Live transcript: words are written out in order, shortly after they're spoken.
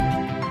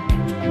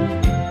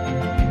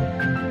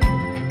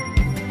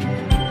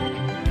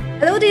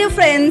dear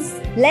friends,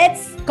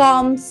 let's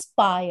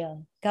conspire,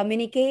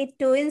 communicate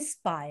to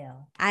inspire.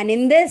 And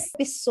in this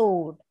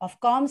episode of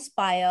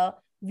Conspire,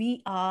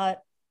 we are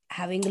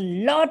having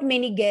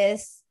many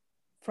guests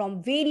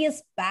from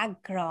various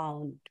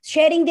backgrounds,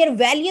 sharing their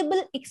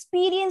valuable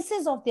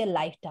experiences of their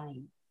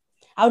lifetime.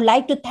 I would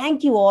like to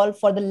thank you all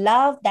for the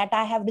love that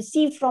I have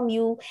received from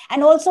you,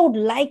 and also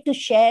would like to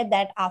share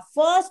that our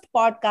first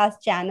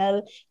podcast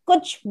channel,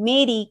 Kuch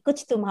Meri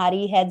Kuch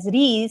Tumhari, has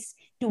reached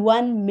to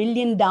 1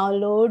 million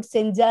downloads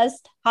in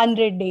just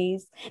 100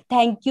 days.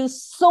 Thank you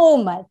so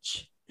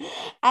much.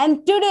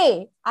 And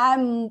today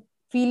I'm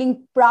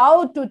feeling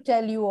proud to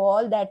tell you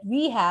all that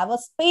we have a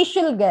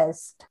special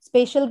guest.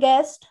 Special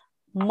guest,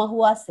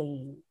 Mahua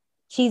Singh.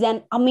 She's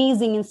an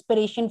amazing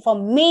inspiration for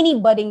many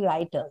budding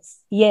writers.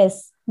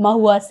 Yes,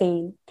 Mahua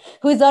Singh,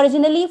 who is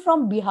originally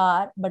from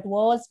Bihar but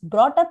was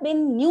brought up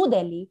in New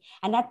Delhi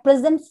and at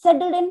present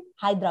settled in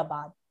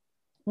Hyderabad.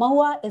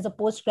 Mahua is a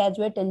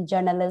postgraduate in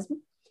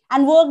journalism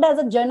and worked as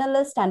a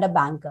journalist and a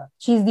banker.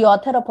 She is the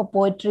author of a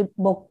poetry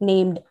book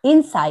named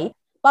Insight,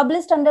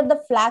 published under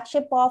the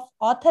flagship of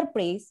Author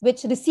Praise,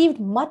 which received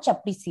much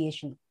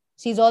appreciation.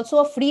 She is also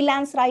a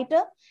freelance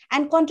writer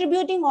and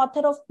contributing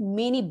author of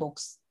many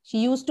books. She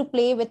used to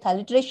play with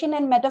alliteration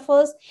and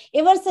metaphors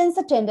ever since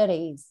a tender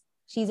age.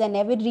 She's an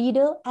avid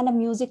reader and a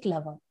music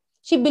lover.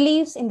 She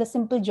believes in the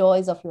simple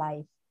joys of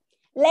life.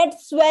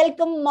 Let's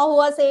welcome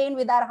Mahua Singh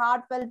with our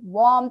heartfelt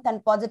warmth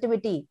and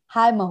positivity.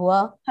 Hi,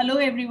 Mahua. Hello,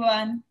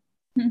 everyone.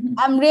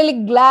 I'm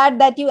really glad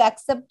that you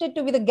accepted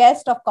to be the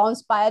guest of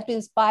Conspire to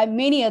inspire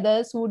many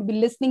others who would be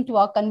listening to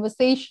our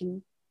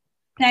conversation.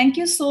 Thank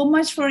you so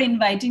much for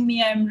inviting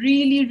me. I'm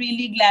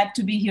really glad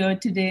to be here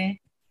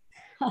today.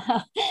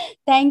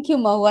 Thank you,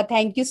 Mahua.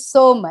 Thank you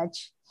so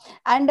much.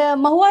 And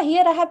Mahua,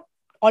 here I have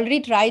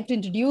already tried to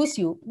introduce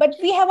you, but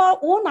we have our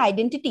own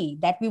identity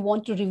that we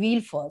want to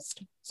reveal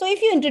first. So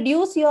if you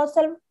introduce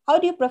yourself, how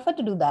do you prefer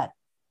to do that?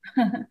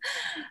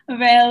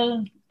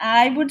 Well,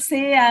 I would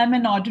say I'm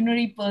an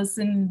ordinary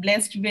person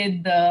blessed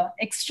with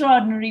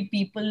extraordinary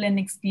people and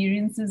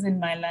experiences in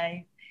my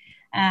life.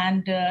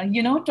 And,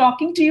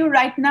 talking to you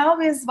right now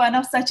is one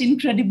of such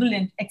incredible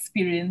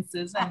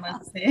experiences, I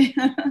must say.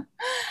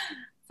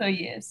 So,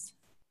 yes.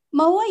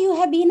 Mahua, you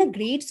have been a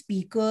great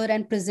speaker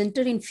and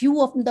presenter in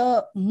few of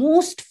the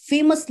most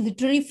famous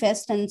literary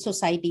fests and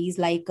societies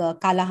like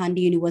Kalahandi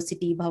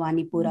University,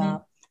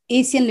 Bhawanipura,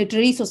 Asian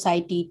Literary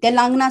Society,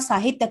 Telangana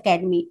Sahitya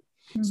Academy.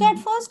 So at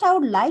first, I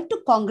would like to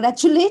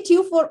congratulate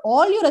you for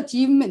all your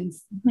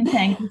achievements.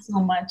 Thank you so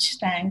much.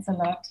 Thanks a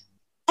lot.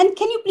 And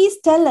can you please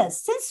tell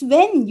us, since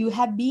when you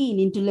have been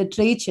into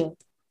literature?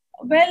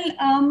 Well,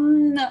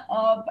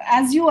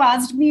 as you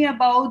asked me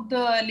about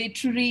the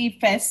literary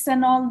fests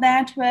and all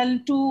that, well,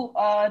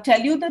 to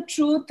tell you the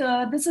truth,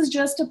 this is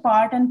just a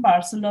part and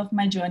parcel of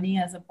my journey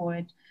as a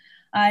poet.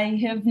 I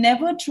have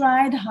never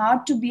tried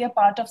hard to be a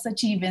part of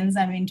such events,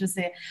 I mean to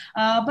say.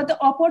 But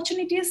the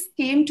opportunities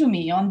came to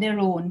me on their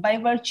own by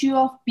virtue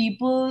of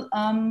people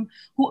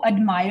who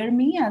admire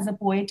me as a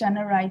poet and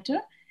a writer.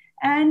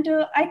 And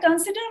I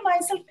consider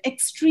myself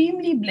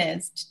extremely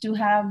blessed to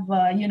have,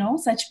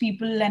 such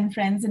people and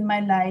friends in my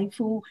life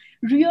who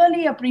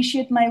really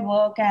appreciate my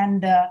work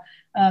and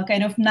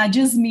kind of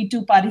nudges me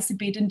to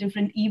participate in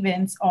different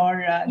events,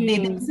 or they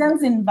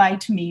themselves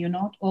invite me,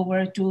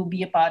 over to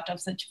be a part of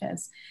such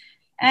fests.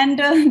 And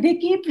they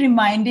keep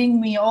reminding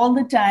me all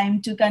the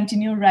time to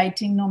continue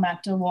writing no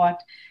matter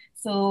what.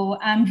 So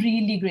I'm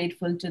really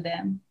grateful to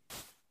them.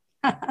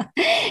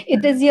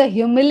 It is your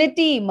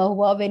humility,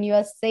 Mahua, when you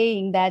are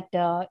saying that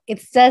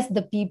it's just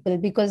the people,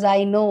 because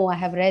I know I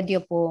have read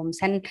your poems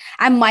and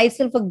I'm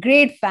myself a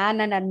great fan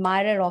and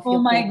admirer of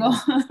your poems.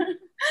 Oh my God.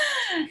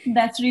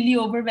 That's really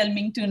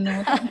overwhelming to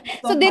know.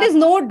 So there is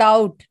no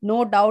doubt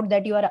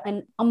that you are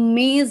an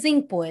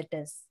amazing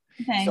poetess.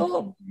 Thank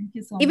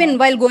you so much. Even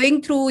while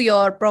going through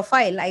your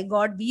profile, I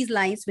got these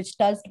lines which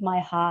touched my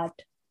heart.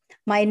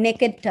 My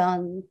naked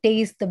tongue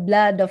tastes the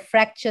blood of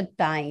fractured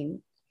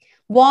time.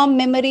 Warm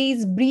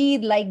memories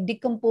breathe like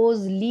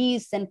decomposed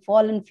leaves and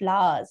fallen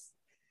flowers,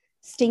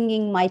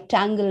 stinging my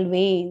tangled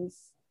veins.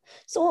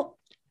 So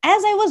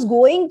as I was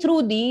going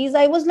through these,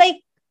 I was like,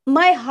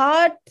 my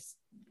heart,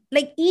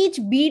 like each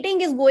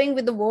beating is going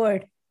with the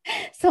word.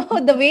 So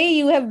the way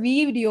you have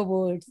weaved your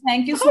words.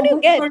 Thank you so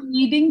much for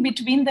reading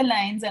between the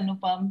lines,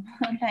 Anupam.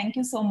 Thank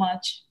you so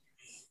much.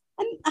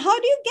 And how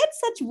do you get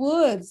such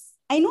words?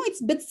 I know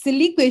it's a bit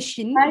silly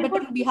question, but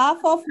on behalf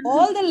of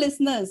all the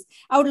listeners,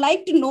 I would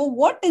like to know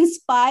what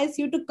inspires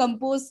you to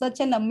compose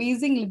such an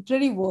amazing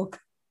literary work.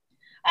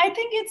 I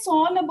think it's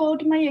all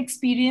about my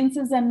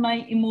experiences and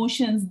my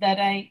emotions that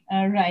I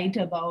write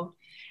about.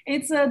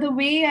 It's the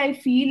way I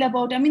feel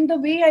about, the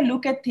way I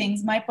look at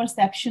things, my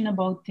perception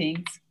about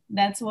things.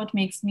 That's what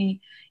makes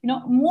me,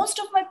 most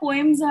of my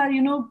poems are,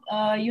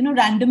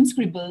 random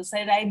scribbles.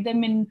 I write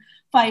them in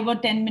 5 or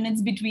 10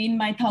 minutes between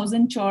my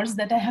 1,000 chores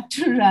that I have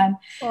to run.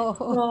 Oh.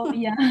 So,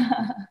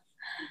 yeah.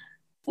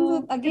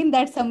 So again,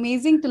 that's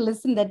amazing to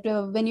listen that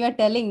when you are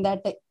telling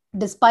that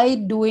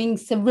despite doing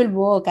civil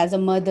work as a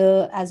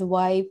mother, as a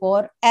wife,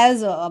 or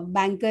as a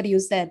banker, you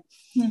said.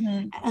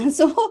 Mhm. And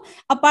so,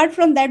 apart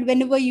from that,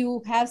 whenever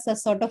you have such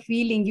sort of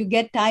feeling, you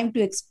get time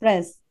to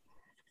express.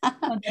 Oh,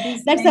 that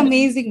is That's kind of,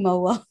 amazing,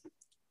 Mawa.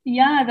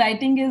 yeah,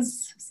 writing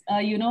is,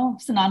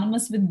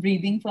 synonymous with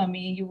breathing for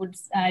me,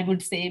 I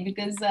would say,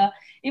 because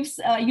if,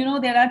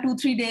 there are 2,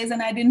 3 days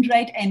and I didn't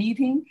write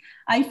anything,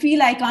 I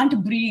feel I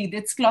can't breathe.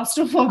 It's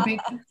claustrophobic.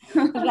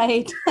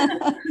 Right.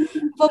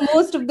 For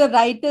most of the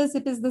writers,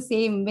 it is the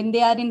same. When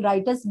they are in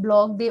writer's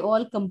block, they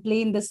all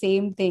complain the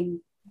same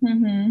thing.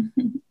 Mhm.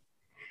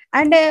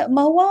 And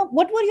Mahua,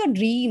 what were your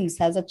dreams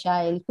as a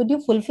child? Could you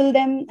fulfill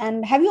them?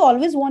 And have you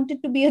always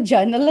wanted to be a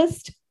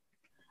journalist?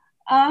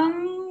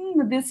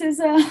 This is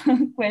a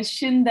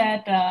question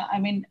that,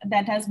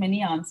 that has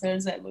many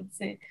answers, I would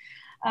say.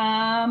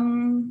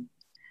 Um,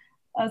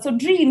 so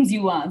dreams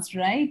you asked,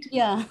 right?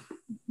 Yeah.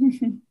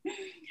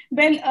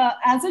 Well,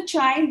 as a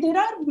child, there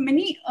are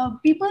many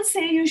people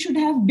say you should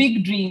have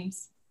big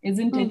dreams,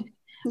 isn't it?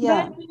 Hmm.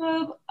 But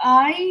Yeah.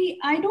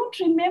 I don't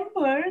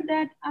remember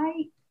that I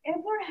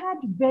ever had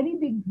very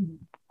big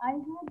dreams. I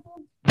had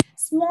those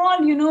small,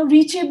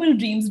 reachable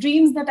dreams,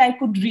 dreams that I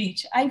could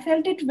reach. I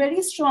felt it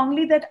very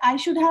strongly that I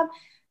should have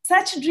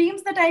such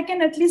dreams that I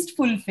can at least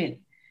fulfill.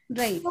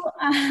 Right. So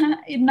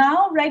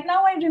right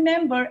now, I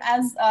remember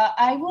as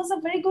I was a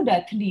very good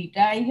athlete.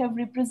 I have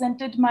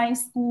represented my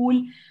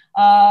school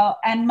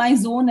and my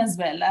zone as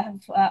well.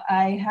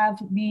 I have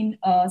been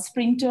a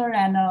sprinter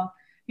and a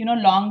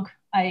long.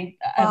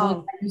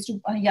 Wow. I used to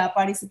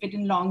participate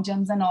in long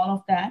jumps and all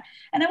of that,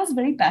 and I was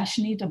very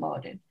passionate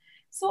about it.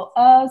 So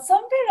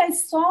somewhere I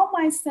saw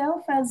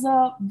myself as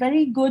a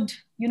very good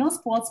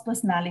sports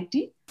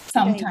personality Right.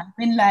 sometime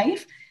in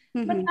life,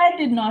 but Hmm. that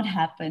did not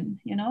happen.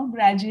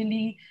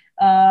 Gradually,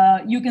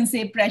 you can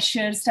say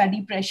pressure,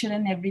 study pressure,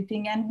 and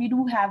everything. And we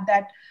do have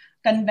that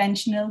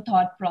conventional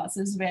thought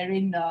process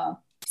wherein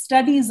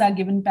studies are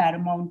given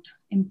paramount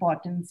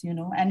importance,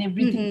 and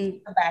everything is Hmm.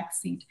 the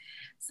backseat.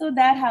 So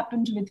that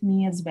happened with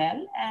me as well.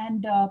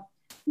 And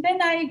then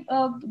I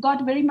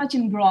got very much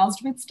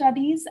engrossed with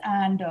studies,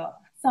 and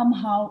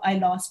somehow I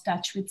lost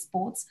touch with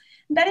sports.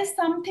 That is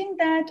something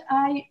that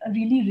I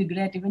really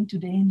regret even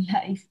today in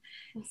life.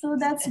 So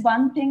that's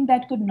one thing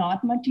that could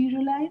not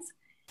materialize.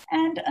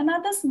 And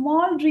another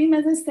small dream,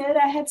 as I said,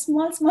 I had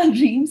small, small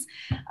dreams.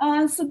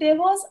 So there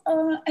was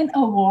an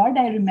award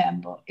I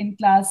remember in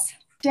class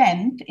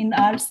 10th in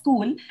our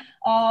school.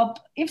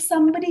 If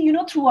somebody,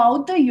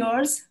 throughout the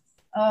years,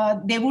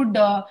 they would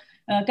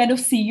kind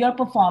of see your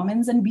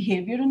performance and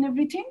behavior and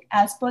everything.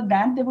 As per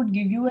that, they would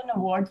give you an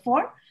award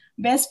for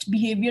best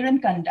behavior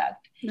and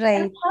conduct. And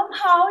Right.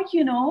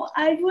 somehow,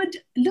 I would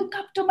look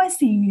up to my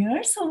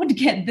seniors who would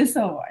get this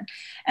award.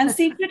 And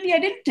secretly, I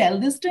didn't tell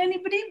this to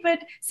anybody,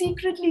 but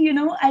secretly,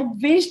 I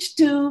wished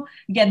to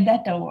get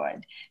that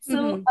award.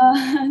 So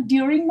Hmm.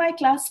 during my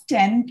class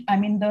 10, I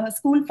mean, the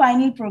school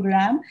final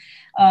program,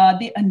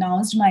 they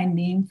announced my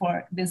name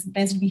for this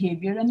best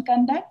behavior and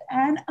conduct.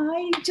 And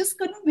I just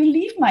couldn't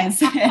believe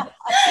myself.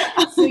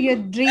 So your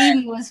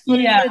dream was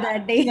Yeah, fulfilled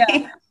that yeah.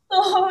 day.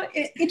 So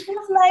it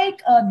was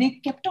like they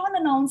kept on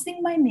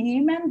announcing my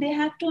name, and they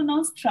had to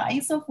announce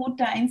thrice or 4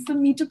 times for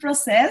me to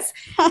process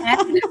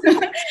and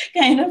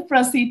kind of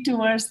proceed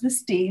towards the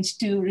stage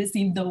to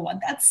receive the award.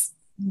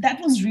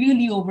 That was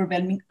really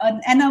overwhelming.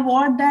 An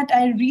award that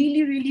I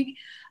really, really,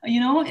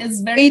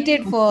 is very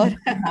Waited close to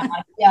for. my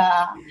heart.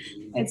 Yeah,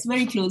 it's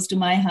very close to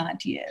my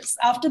heart. Yes.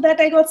 After that,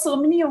 I got so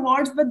many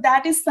awards, but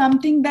that is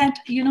something that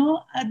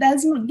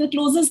that's the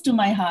closest to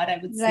my heart, I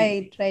would say.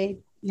 Right. Right.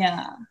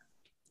 Yeah.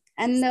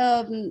 And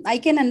I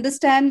can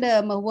understand,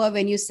 Mahua,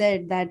 when you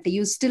said that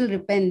you still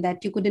repent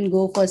that you couldn't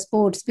go for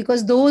sports,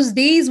 because those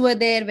days were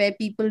there where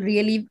people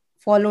really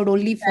followed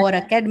only for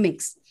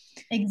academics,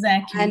 and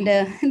Exactly.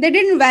 they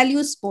didn't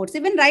value sports.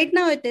 Even right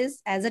now, it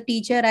is. As a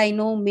teacher, I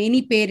know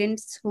many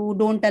parents who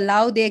don't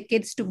allow their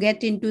kids to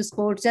get into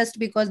sports just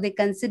because they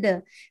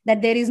consider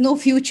that there is no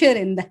future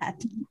in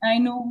that. I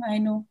know, I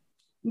know.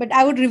 But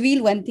I would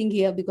reveal one thing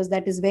here because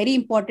that is very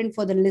important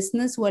for the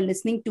listeners who are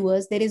listening to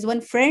us. There is one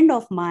friend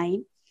of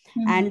mine,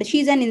 and Mhm.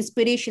 she's an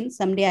inspiration.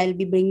 Someday I'll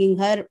be bringing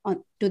her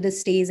on to the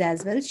stage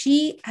as well.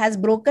 She has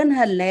broken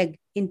her leg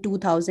in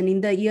 2000,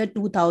 in the year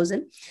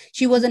 2000.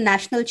 She was a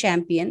national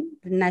champion,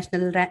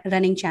 national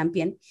running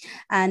champion.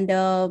 And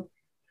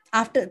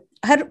after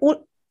her,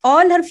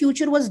 all her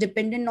future was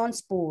dependent on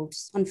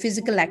sports, on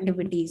physical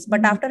activities.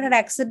 But Mhm. after her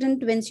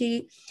accident, when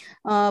she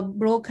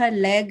broke her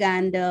leg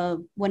and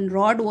one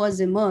rod was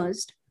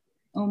immersed,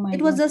 Oh my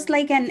it was God. just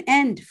like an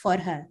end for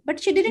her. But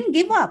she didn't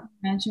give up.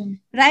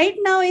 Imagine. Right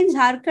now in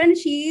Jharkhand,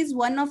 she is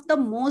one of the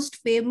most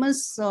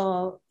famous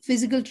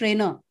physical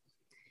trainer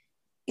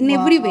in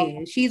every Wow.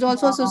 way. She is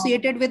also Wow.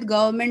 associated with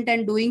government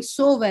and doing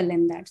so well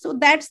in that. So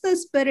that's the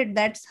spirit.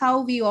 That's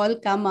how we all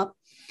come up.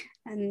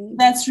 And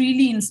That's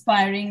really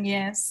inspiring,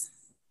 yes.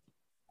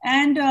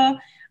 And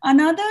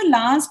another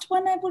last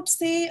one, I would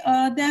say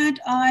that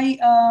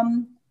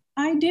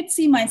I did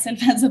see myself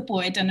as a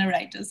poet and a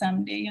writer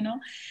someday.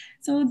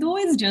 So though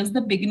it's just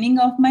the beginning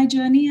of my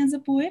journey as a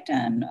poet,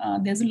 and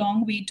there's a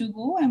long way to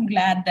go, I'm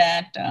glad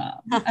that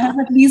I have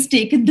at least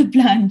taken the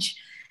plunge.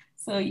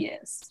 So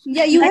yes.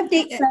 Yeah, Like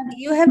I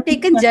you have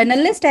taken said,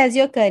 journalist as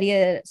your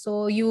career.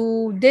 So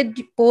you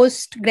did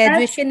post that's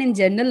graduation in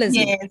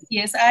journalism. yes,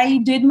 yes. I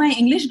did my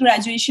English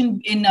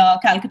graduation in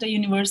Calcutta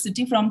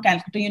University, from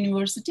Calcutta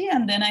University,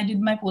 and then I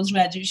did my post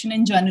graduation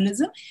in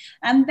journalism,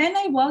 and then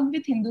I worked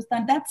with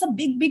Hindustan. That's a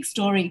big, big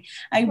story.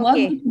 I worked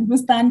Okay. with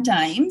Hindustan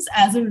Times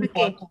as a Okay.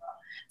 reporter.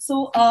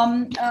 So,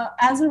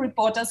 as a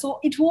reporter, so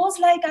it was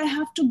like I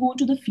have to go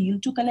to the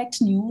field to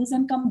collect news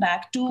and come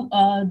back to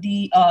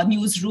the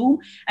newsroom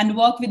and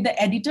work with the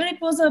editor.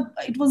 It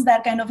was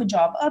that kind of a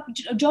job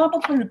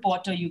of a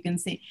reporter, you can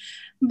say.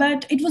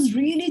 But it was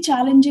really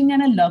challenging,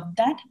 and I loved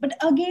that. But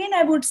again,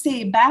 I would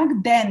say back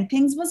then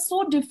things were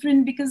so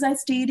different because I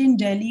stayed in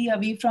Delhi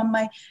away from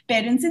my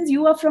parents. Since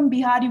you are from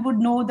Bihar, you would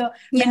know the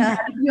Yeah.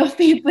 mentality of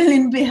people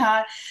in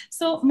Bihar.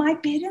 So my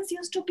parents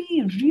used to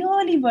be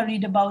really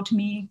worried about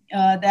me,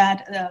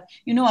 that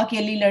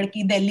akeli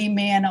ladki Delhi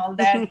mein and all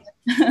that.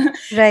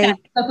 Right.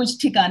 का कुछ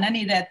ठिकाना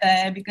नहीं रहता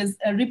है, because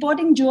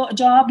reporting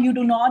job, you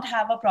do not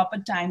have a proper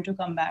time to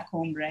come back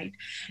home, right?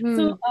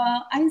 So Hmm.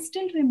 I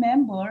still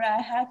remember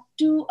I had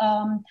to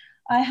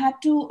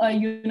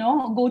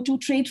go to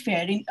trade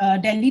fair in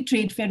Delhi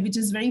trade fair, which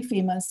is very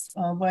famous,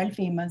 world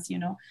famous.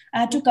 I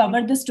had to Okay.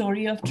 cover the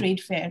story of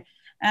trade fair.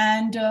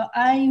 And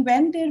I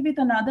went there with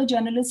another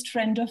journalist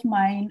friend of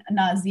mine,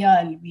 Nazia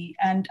Alvi,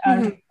 and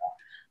Mhm.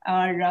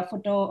 our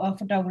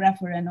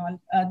photographer and all,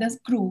 the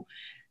crew.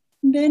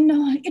 Then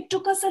it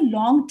took us a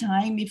long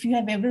time. If you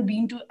have ever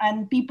been to,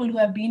 and people who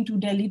have been to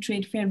Delhi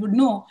Trade Fair would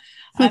know.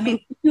 I mean,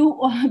 if you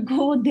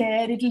go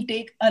there, it'll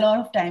take a lot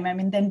of time. I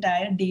mean, the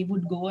entire day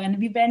would go. And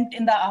we went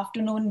in the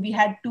afternoon. We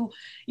had to,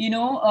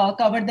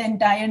 cover the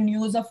entire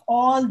news of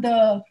all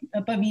the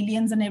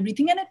pavilions and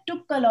everything. And it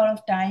took a lot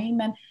of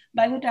time. And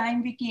by the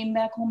time we came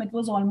back home, it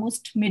was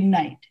almost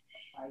midnight.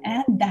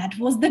 And that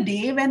was the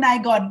day when I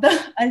got the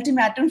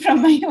ultimatum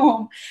from my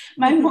home.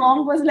 My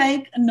mom was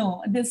like,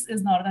 no, this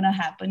is not going to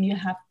happen. You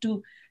have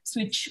to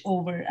switch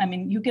over. I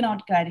mean, you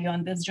cannot carry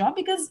on this job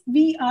because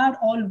we are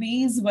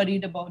always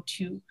worried about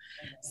you.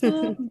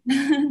 So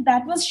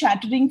that was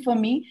shattering for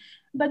me.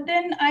 But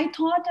then I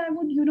thought I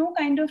would,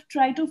 kind of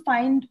try to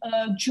find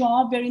a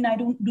job wherein I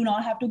do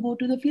not have to go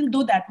to the field,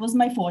 though that was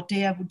my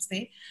forte, I would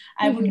say.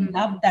 I would Mhm.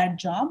 love that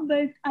job,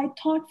 but I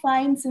thought,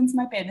 fine, since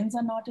my parents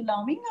are not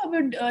allowing, I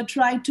would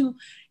try to,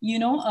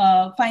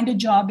 find a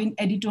job in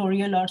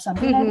editorial or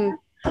something like Mhm. that.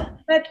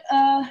 But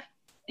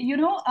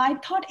I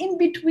thought in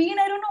between,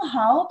 I don't know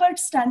how, but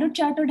Standard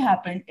Chartered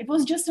happened. It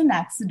was just an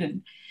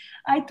accident.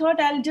 I thought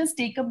I'll just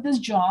take up this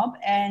job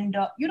and,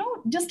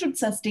 just to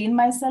sustain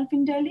myself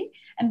in Delhi.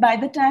 And by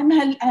the time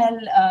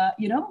I'll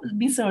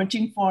be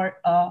searching for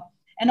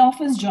an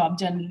office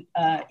job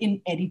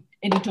in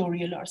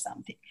editorial or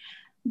something.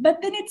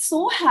 But then it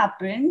so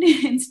happened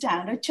in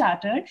Standard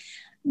Chartered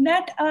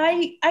that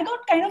I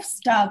got kind of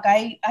stuck.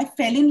 I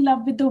fell in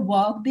love with the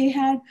work they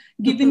had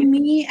given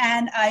me,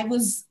 and I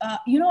was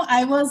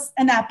I was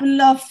an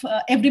apple of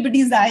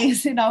everybody's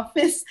eyes in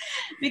office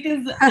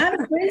because I'm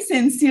very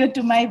sincere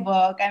to my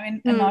work. I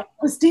mean, I'm Hmm. not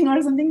posting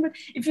or something, but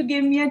if you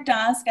give me a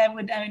task, I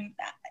mean,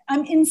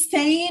 I'm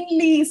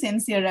insanely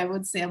sincere, I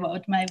would say,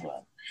 about my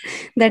work.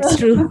 That's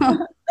true.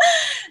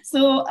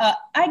 So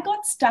I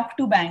got stuck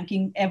to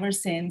banking ever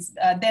since.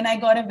 Then I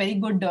got a very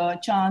good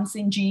chance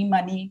in G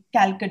Money,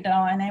 Calcutta,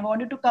 and I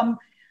wanted to come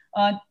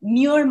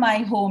near my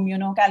home.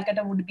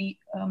 Calcutta would be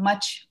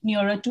much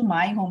nearer to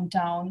my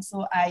hometown.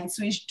 So I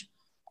switched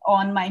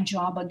on my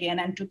job again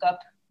and took up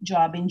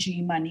job in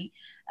G Money.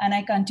 And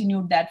I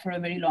continued that for a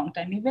very long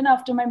time. Even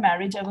after my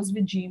marriage, I was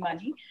with G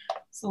Money.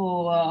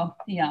 So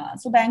yeah,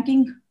 so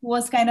banking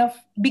was kind of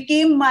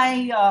became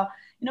my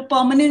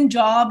permanent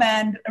job,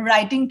 and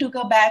writing took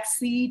a back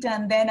seat.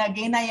 And then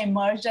again I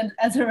emerged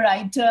as a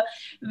writer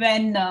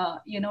when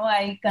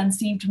I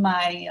conceived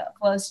my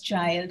first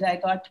child. I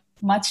got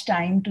much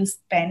time to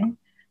spend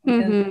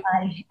because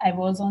Mhm. I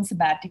was on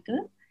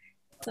sabbatical.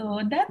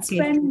 So that's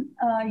Okay. when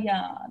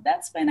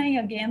that's when I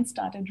again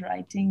started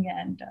writing.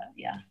 And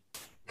yeah.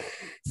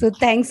 So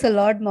thanks a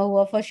lot,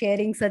 Mahua, for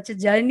sharing such a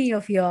journey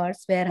of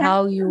yours where Thanks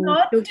how a you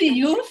lot took. to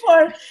you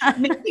for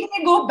making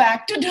me go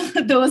back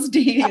to those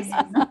days.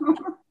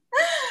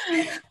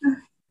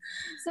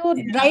 So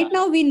Yeah. right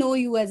now we know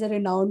you as a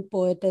renowned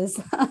poetess,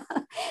 a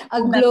Oh,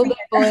 nothing global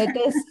like that.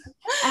 poetess,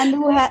 and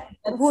who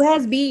That's,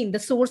 has been the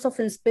source of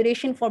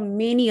inspiration for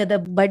many other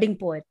budding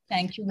poets.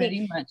 thank you Okay.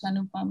 very much,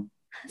 Anupam.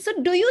 So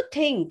do you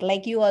think,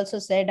 like you also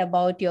said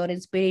about your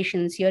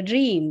inspirations, your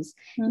dreams,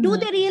 do Mhm.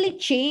 they really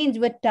change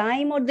with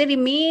time or they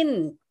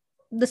remain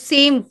the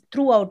same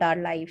throughout our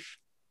life?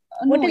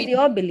 What No, is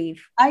your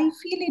belief? I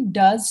feel it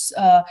does.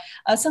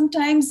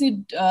 Sometimes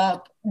it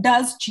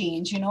does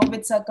change,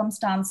 with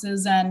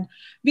circumstances and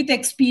with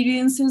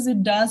experiences,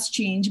 it does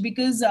change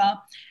because,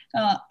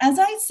 as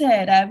I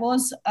said,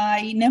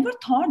 I never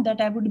thought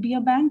that I would be a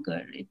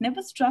banker. It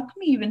never struck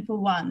me even for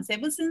once.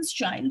 Ever since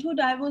childhood,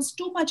 I was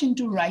too much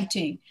into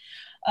writing.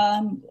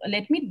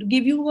 let me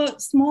give you a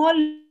small,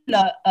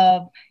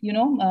 you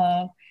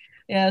know,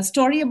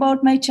 story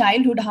about my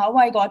childhood, how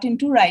I got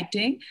into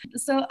writing.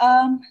 So,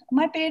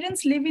 my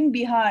parents live in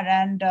Bihar,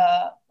 and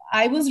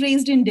I was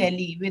raised in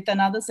Delhi with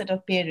another set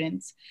of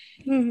parents.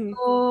 Mm-hmm.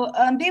 So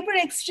they were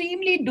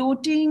extremely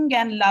doting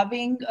and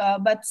loving,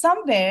 but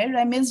somewhere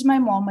I missed my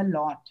mom a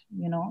lot,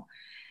 you know.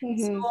 So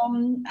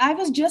Mm-hmm. I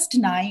was just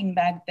 9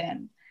 back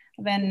then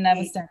when I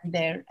was Okay. standing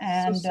there. So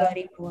And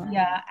sorry, Mahua.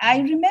 yeah,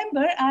 I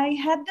remember I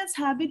had this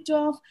habit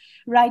of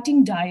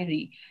writing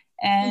diary.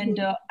 And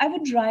Mm-hmm. I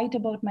would write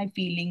about my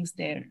feelings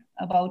there,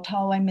 about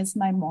how I miss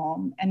my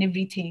mom and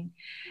everything.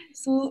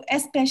 So,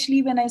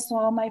 especially when I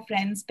saw my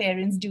friends'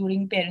 parents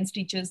during parents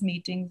teachers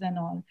meetings and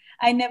all,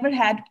 I never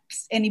had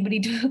anybody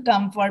to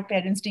come for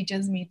parents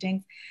teachers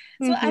meetings.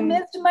 So, I Mm-hmm.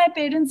 missed my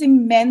parents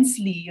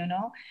immensely, you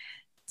know.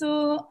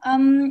 So,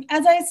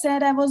 as I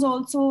said, I was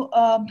also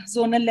a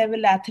zonal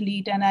level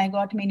athlete and I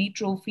got many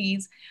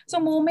trophies. So,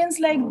 moments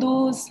like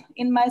those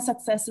in my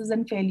successes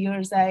and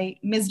failures, I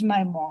missed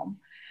my mom.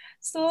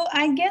 So,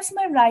 I guess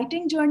my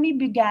writing journey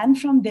began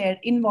from there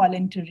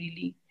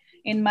involuntarily.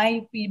 In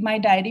my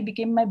diary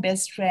became my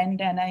best friend,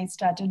 and I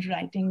started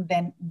writing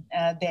then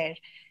there.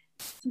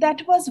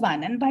 That was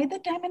one. And by the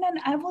time, and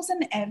I was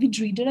an avid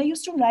reader, I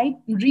used to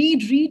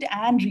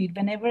read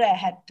whenever I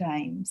had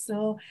time.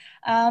 So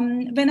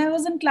when I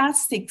was in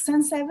class 6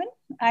 and 7,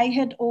 I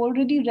had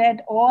already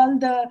read all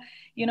the,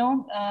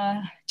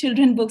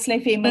 children books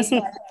like Famous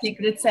Five,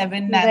 Secret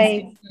Seven, Nancy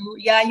Right. Drew.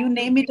 Yeah, you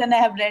name it, and I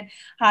have read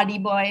Hardy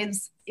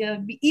Boys.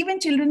 Even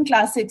children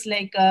classics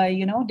like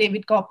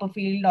David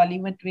Copperfield,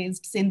 Oliver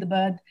Twist,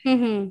 Sindbad,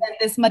 Mm-hmm. and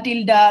this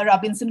Matilda,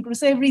 Robinson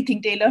Crusoe,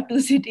 everything, Tale of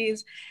Two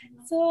Cities.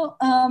 So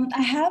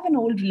I have an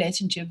old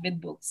relationship with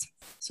books,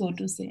 so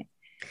to say.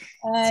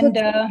 So And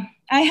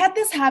I had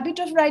this habit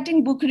of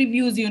writing book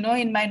reviews,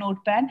 in my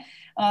notepad.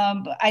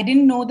 I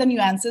didn't know the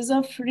nuances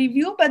of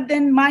review, but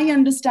then my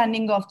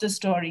understanding of the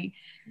story.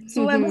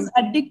 So I mm-hmm. was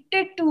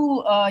addicted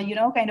to,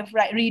 kind of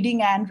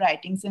reading and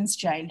writing since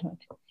childhood.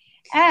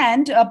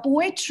 And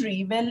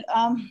poetry, well,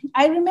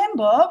 I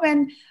remember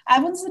when I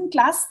was in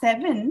class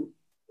 7,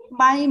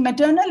 my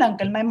maternal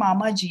uncle, my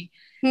mama ji,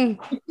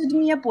 gifted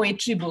me a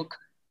poetry book.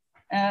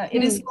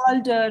 It is Mm-hmm.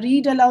 called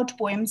Read Aloud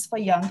Poems for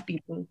Young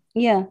People.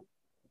 Yeah.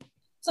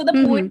 So the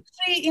Mm-hmm.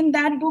 poetry in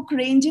that book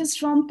ranges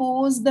from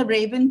Poe's The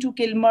Raven to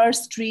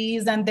Kilmer's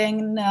Trees, and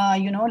then,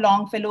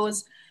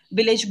 Longfellow's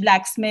Village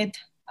Blacksmith,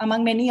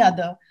 among many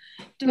other.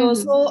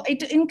 Mm-hmm. So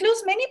it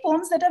includes many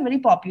poems that are very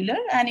popular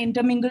and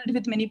intermingled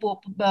with many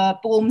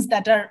poems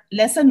that are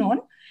lesser known.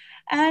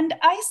 And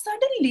I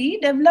suddenly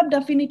developed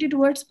affinity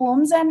towards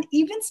poems and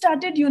even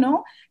started,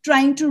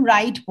 trying to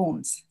write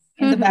poems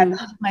in the back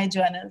Mm-hmm. of my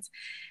journals.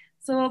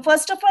 So,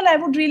 first of all, I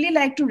would really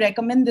like to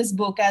recommend this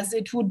book as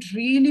it would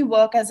really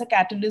work as a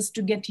catalyst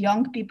to get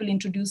young people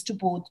introduced to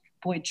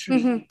poetry.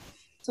 Mm-hmm.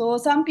 So,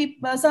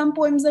 some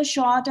poems are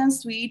short and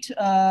sweet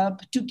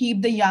to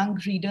keep the young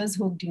readers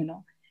hooked,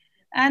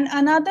 And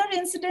another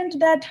incident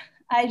that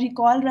I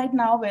recall right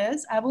now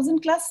is I was in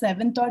class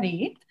 7th or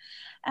 8th,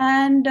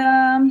 and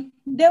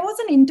there was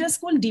an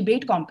inter-school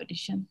debate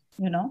competition,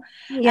 and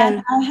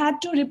Yeah. I had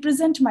to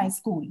represent my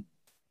school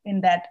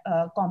in that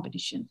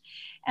competition,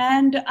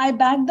 and I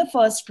bagged the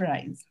first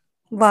prize.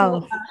 So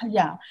Wow.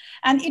 yeah,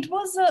 and it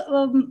was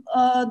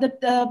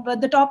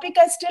the topic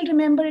I still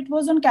remember. It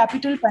was on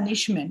capital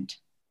punishment.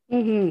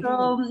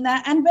 Mm-hmm.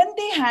 And when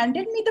they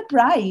handed me the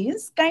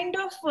prize, kind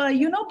of,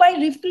 by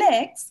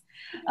reflex,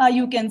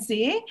 you can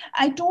say,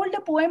 I told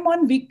a poem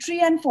on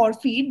victory and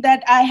forfeit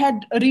that I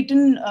had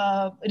written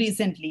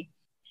recently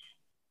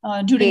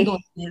during those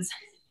Okay. days.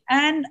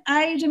 And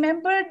I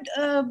remembered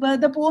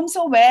the poem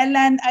so well,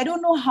 and I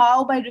don't know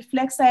how by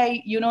reflex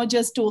I,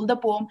 just told the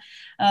poem,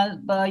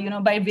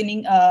 by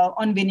winning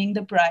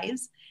the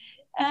prize.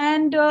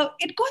 And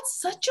it got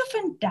such a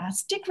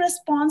fantastic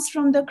response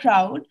from the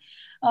crowd.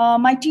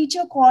 My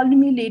teacher called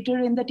me later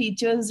in the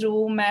teacher's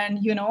room and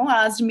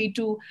asked me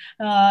to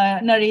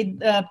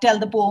tell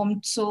the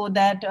poem so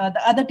that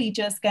the other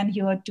teachers can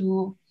hear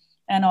too,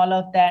 and all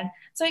of that.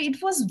 So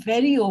it was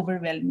very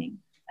overwhelming,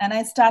 and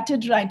I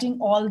started writing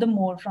all the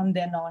more from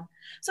then on.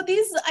 So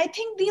I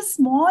think these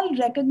small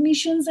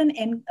recognitions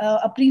and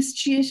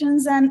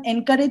appreciations and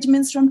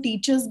encouragements from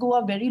teachers go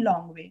a very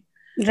long way.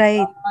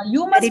 Right.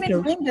 You must Very be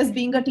true. doing this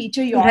being a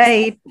teacher yourself.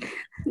 Right.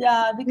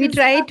 Yeah, We because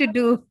try to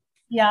do.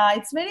 yeah,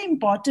 it's very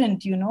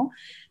important,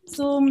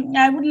 So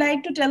I would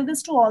like to tell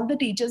this to all the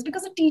teachers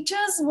because the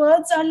teachers'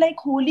 words are like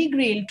holy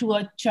grail to a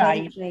Right.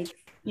 child. Right.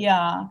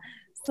 Yeah.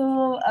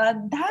 So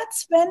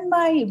that's when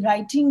my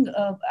writing,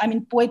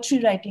 poetry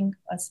writing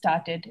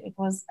started.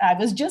 I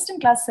was just in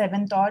class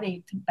 7th or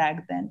 8th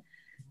back then.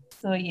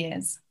 So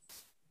yes.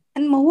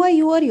 And Mahua,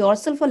 you are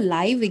yourself a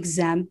live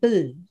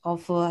example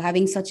of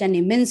having such an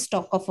immense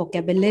stock of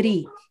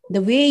vocabulary.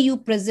 The way you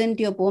present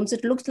your poems,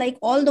 it looks like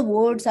all the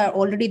words are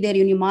already there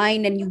in your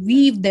mind and you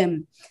weave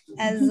them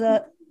as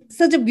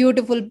such a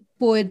beautiful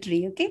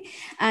poetry. Okay.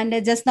 And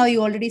just now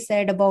you already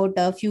said about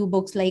a few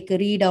books like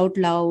Read Out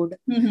Loud.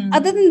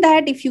 Other Mhm. than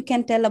that, if you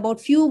can tell about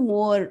few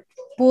more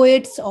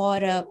poets or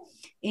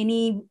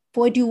any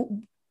poet you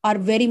are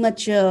very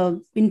much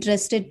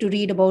interested to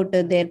read about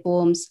their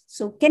poems.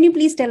 So, can you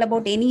please tell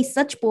about any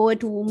such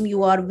poet whom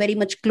you are very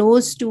much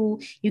close to,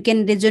 you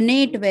can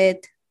resonate with?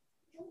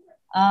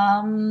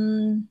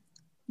 Um,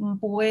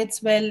 Poets,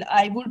 well,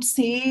 I would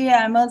say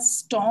I'm a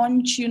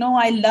staunch,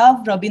 I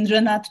love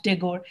Rabindranath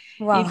Tagore.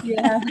 If Wow. you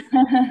have,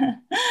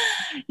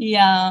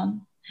 yeah.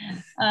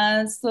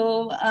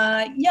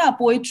 Yeah,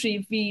 poetry,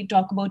 if we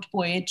talk about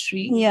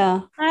poetry. Yeah.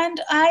 And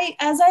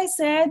as I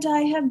said,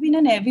 I have been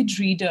an avid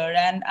reader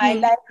and I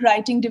Hmm. like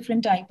writing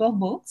different type of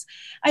books.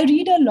 I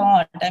read a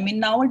lot. I mean,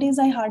 nowadays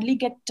I hardly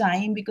get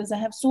time because I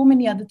have so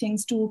many other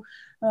things to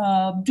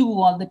do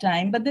all the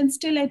time. But then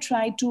still I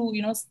try to,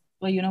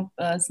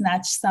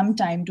 snatch some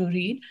time to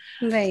read.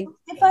 Right.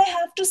 So if I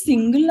have to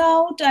single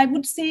out, I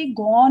would say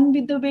Gone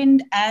with the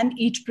Wind and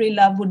Eat, Pray,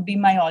 Love would be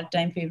my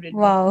all-time favorite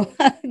book. Wow.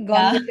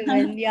 Gone Yeah. with the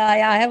Wind. Yeah,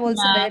 yeah, I have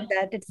also Yeah. read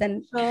that. It's an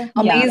So,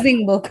 yeah.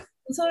 amazing book.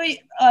 So,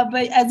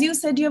 but as you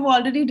said, you have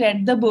already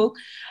read the book.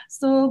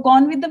 So,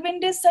 Gone with the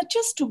Wind is such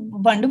a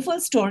wonderful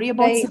story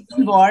about Right.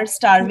 civil war,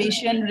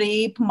 starvation,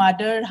 rape,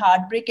 murder,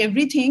 heartbreak,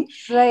 everything.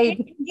 It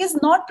Right. is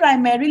not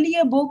primarily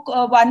a book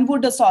one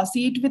would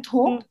associate with Hmm.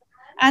 hope.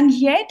 And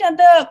yet, at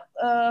the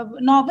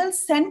novel's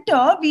center,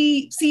 we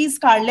see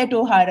Scarlett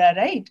O'Hara,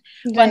 right?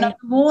 One of Right.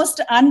 the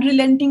most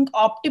unrelenting,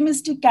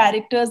 optimistic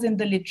characters in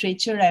the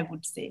literature, I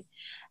would say.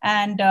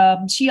 And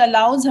she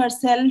allows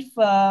herself,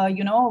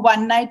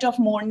 one night of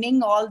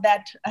mourning, all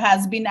that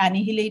has been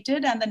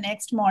annihilated, and the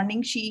next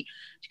morning she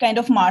kind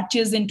of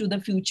marches into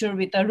the future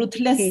with a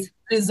ruthless Okay.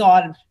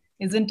 resolve,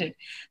 isn't it?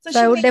 So So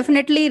I she would makes.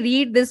 definitely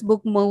read this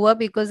book, Mahua,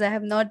 because I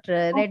have not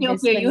read Okay,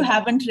 this okay, you one.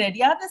 haven't read.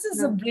 Yeah, this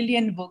is a No.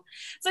 brilliant book.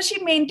 So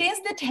she maintains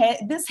that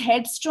this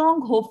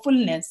headstrong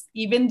hopefulness,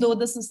 even though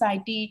the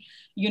society,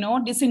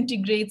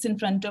 disintegrates in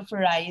front of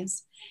her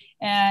eyes.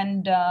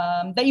 And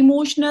the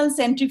emotional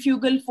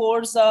centrifugal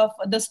force of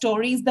the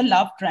story is the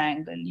love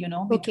triangle,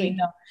 between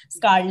Okay.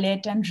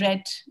 Scarlett and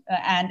Rhett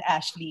and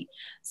Ashley.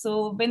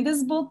 So, in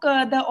this book,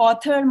 the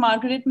author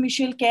Margaret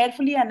Mitchell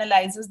carefully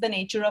analyzes the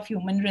nature of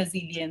human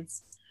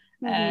resilience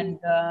Mm-hmm.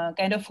 and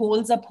kind of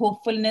holds up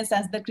hopefulness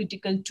as the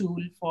critical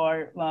tool for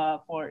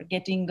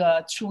getting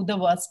through the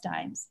worst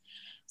times.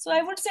 So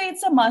I would say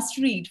it's a must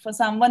read for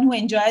someone who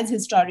enjoys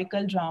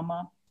historical drama.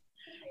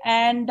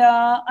 And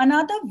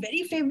another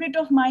very favorite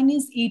of mine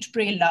is Eat,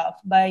 Pray, Love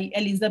by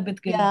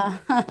Elizabeth Gilbert.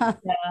 Yeah.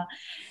 Yeah.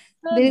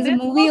 There So is a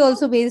this movie book,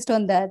 also based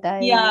on that.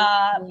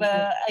 yeah,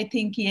 I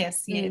think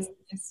yes, Hmm. yes,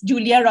 yes.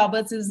 Julia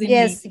Roberts is in lead.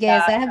 Yes,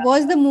 yes. I have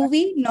watched the Yeah.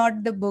 movie,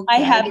 not the book. I I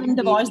didn't haven't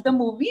read. watched the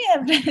movie.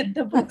 I've read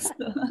the books.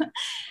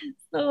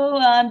 So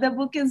the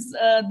book is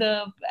the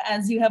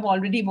as you have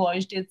already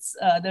watched. It's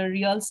the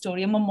real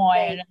story, a memoir,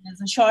 Right. and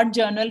it's a short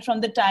journal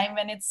from the time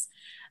when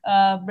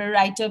the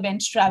writer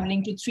went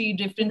traveling to three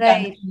different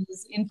Right.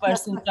 countries in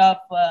pursuit of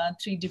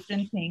three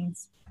different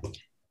things.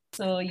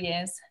 So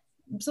yes.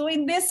 So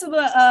in this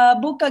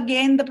book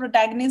again, the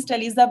protagonist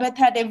Elizabeth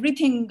had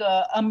everything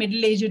a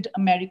middle-aged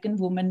American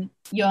woman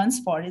yearns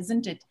for,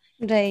 isn't it?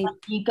 Right.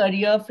 Money,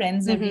 career,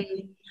 friends,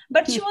 everything. Mm-hmm.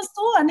 But she was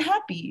so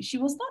unhappy. She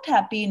was not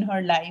happy in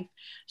her life.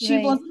 She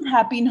Right. wasn't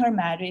happy in her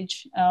marriage,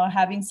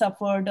 having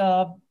suffered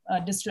a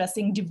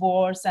distressing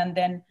divorce and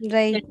then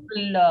Right.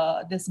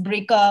 terrible, this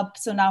breakup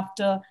soon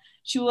after.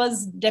 She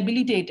was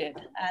debilitated,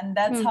 and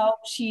that's Hmm. how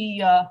she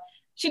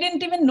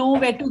didn't even know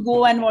where to go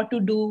and what to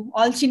do.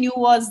 All she knew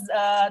was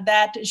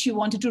that she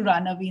wanted to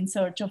run away in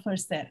search of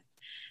herself.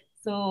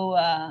 So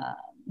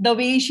the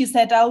way she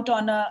set out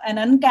on an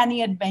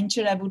uncanny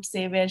adventure, I would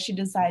say, where she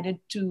decided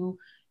to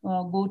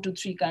go to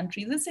three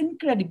countries, it's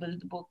incredible.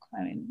 The book,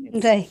 I mean,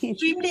 it's Right.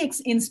 extremely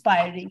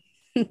inspiring.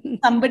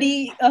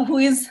 Somebody who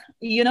is,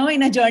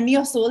 in a journey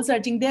of soul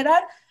searching. There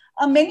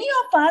are many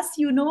of us,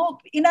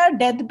 in our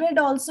deathbed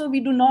also,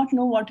 we do not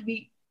know what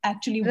we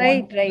actually want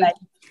Right. in Right.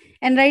 life.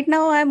 And right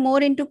now, I'm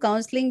more into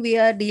counseling. We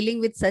are dealing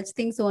with such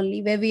things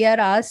only where we are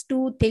asked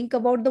to think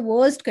about the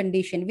worst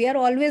condition. We are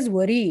always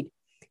worried.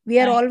 We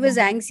are I always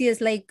know. anxious,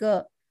 like,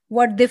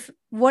 what if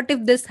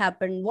this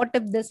happened? What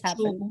if this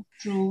happened? True,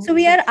 true. So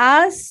we are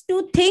asked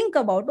to think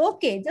about,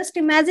 okay, just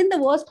imagine the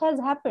worst has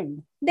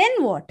happened. Then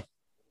what?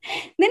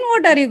 Then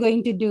what are you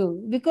going to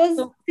do? Because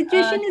So,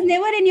 situation is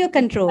never in your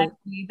control.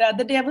 exactly. The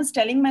other day I was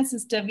telling my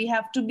sister, we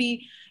have to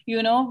be,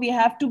 we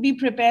have to be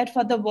prepared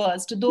for the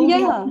worst. Though we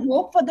have Yeah. to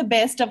hope for the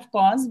best, of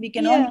course, we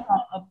cannot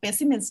Yeah.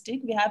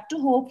 pessimistic. We have to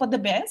hope for the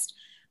best,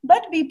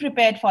 but be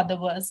prepared for the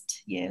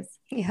worst. Yes.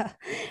 Yeah.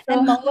 So,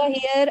 And Mama,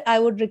 here I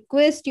would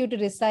request you to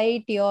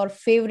recite your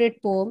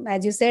favorite poem.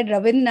 As you said,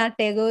 Rabindranath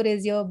Tagore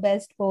is your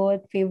best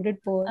poet,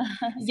 favorite poet.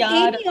 So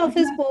yeah, any of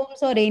his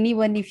poems or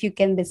anyone, if you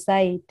can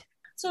recite.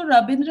 so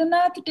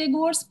Rabindranath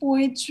Tagore's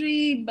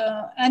poetry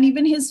and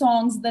even his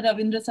songs, the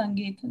Rabindra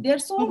Sangeet,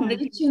 they're so Mhm.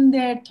 rich in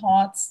their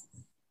thoughts,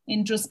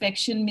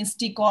 introspection,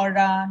 mystic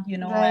aura,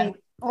 and Right.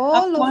 of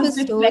All of course his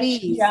reflection.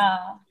 stories. Yeah,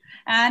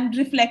 and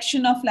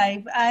reflection of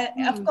life.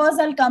 Of Hmm. course,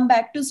 I'll come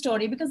back to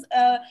story because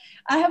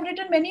I have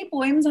written many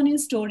poems on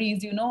his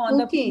stories, on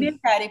the female Okay.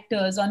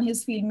 characters, on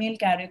his female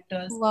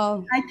characters.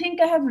 Wow. I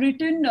think I have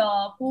written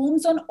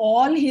poems on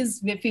all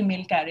his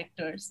female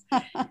characters.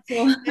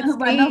 So That's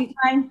one of great.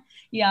 my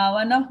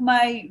one of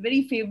my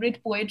very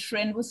favorite poet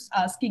friend was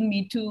asking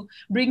me to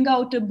bring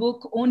out a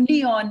book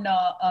only on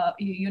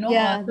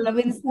Yeah, the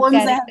Ravin's poems I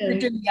have character.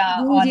 written,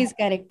 Use on his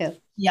character.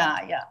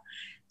 yeah.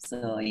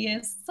 So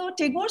yes, so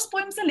Tagore's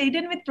poems are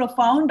laden with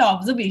profound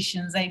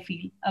observations, I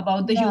feel,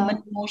 about the Yeah.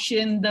 human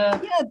emotion, the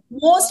Yeah.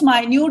 most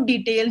minute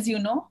details,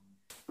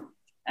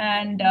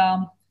 and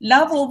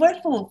love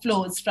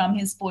overflows from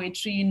his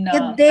poetry in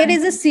Yeah, there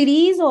is a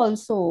series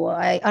also.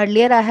 I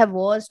have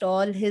watched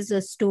all his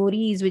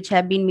stories which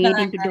have been made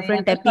into yeah,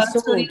 different the short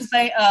stories episodes.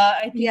 by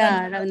I think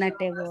Yeah, Rabindranath Rabindranath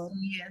Tagore. Tagore.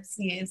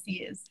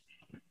 Yes.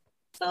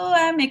 So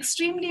I'm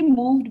extremely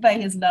moved by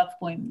his love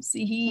poems.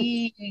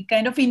 He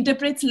kind of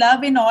interprets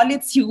love in all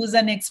its hues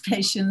and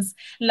expressions: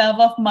 love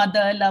of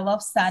mother, love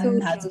of So son,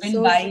 true, husband,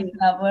 so wife, true.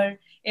 lover,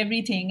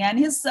 everything. And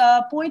his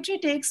poetry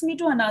takes me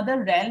to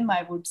another realm,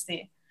 I would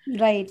say.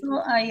 Right.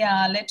 So,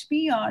 yeah, let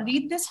me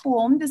read this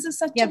poem. This is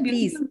such a Yeah,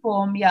 please. beautiful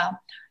poem. Yeah.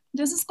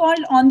 This is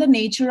called On the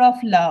Nature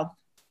of Love.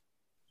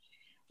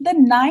 The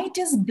night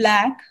is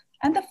black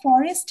and the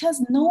forest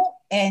has no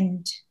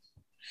end.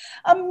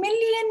 A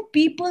million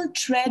people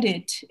tread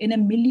it in a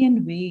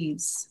million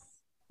ways.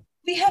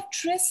 We have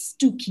trysts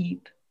to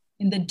keep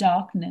in the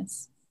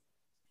darkness.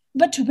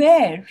 But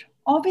where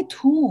or with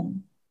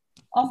whom?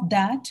 Of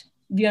that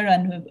we are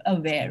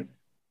unaware.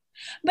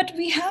 But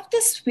we have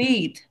this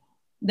faith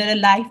that a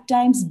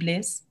lifetime's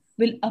bliss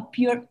will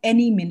appear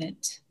any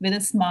minute with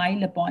a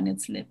smile upon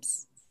its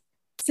lips.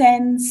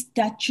 Scents,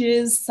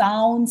 touches,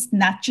 sounds,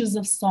 snatches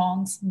of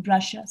songs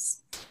brush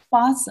us,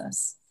 pass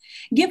us,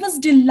 give us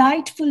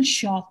delightful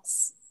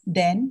shocks.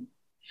 Then,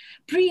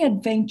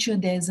 pre-adventure,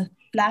 there's a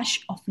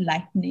flash of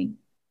lightning.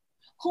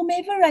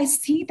 Whomever I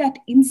see that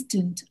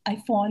instant, I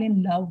fall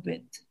in love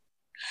with.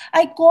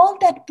 I call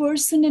that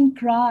person and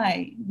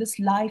cry, this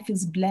life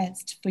is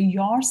blessed. For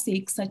your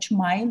sake, such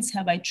miles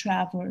have I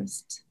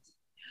traversed.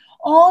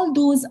 All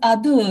those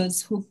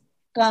others who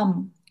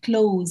come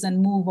close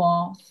and move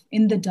off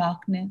in the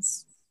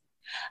darkness,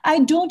 I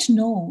don't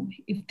know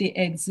if they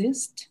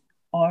exist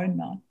or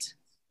not.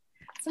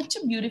 Such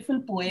a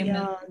beautiful poem.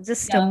 Yeah,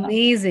 just Yeah,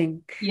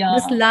 amazing. This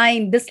yeah,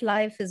 line, this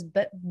life is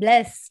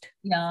blessed.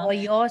 yeah. For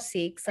your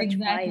sake, such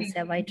miles Exactly.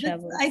 have I I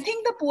traversed.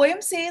 think the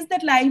poem says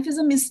that life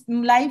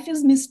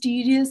is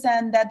mysterious,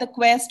 and that the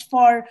quest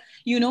for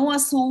a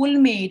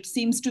soulmate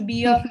seems to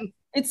be a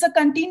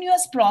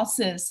continuous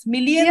process.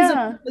 Millions of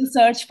Yeah. people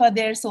search for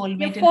their Your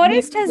soulmate, and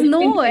forest maybe has we will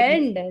no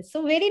figure. end.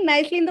 So very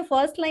nicely in the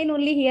first line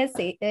only he has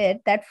said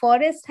it that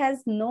forest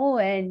has no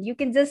end. You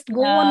can just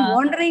go on Yeah,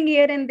 wandering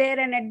here and there,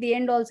 and at the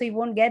end also you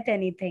won't get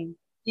anything.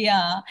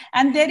 yeah,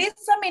 and there is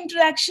some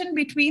interaction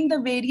between the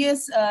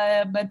various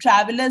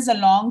travelers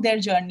along their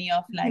journey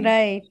of life.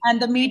 Right.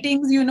 And the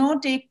meetings,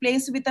 take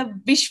place with a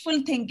wishful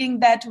thinking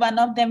that one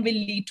of them will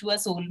lead to a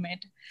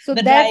soulmate. So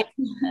The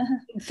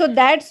drive.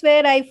 that's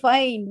where I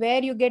find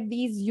where you get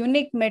these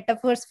unique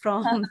metaphors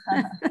from.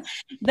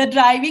 The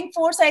driving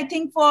force, I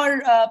think,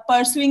 for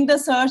pursuing the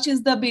search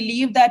is the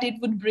belief that it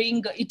would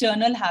bring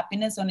eternal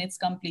happiness on its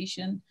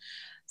completion.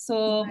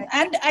 So, Right.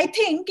 and I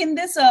think in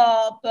this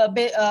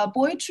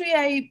poetry,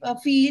 I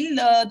feel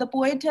the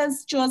poet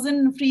has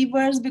chosen free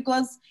verse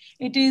because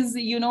it is,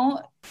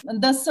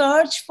 the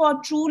search for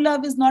true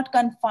love is not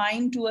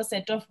confined to a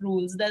set of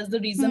rules. That's the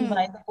reason Hmm.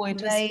 why the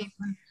poet has Right.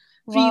 chosen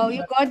free Wow, you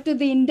verse. got to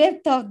the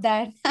in-depth of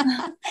that.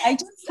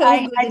 So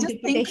good I just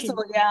think so, interpretation.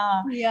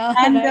 yeah. Yeah,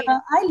 And right.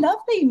 I love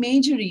the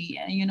imagery,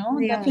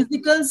 the Yeah.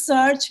 physical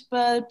search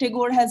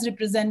Tagore has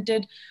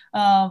represented,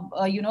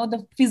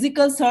 the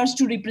physical search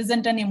to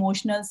represent an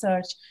emotional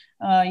search,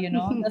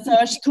 the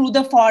search through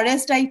the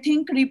forest, I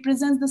think,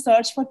 represents the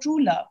search for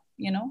true love.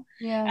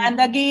 Yeah. And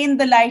again,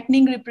 the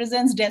lightning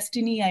represents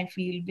destiny, I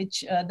feel,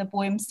 which the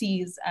poem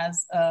sees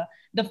as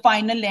the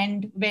final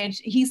end, where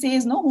he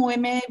says, no,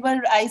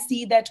 whomever I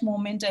see that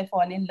moment, I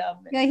fall in love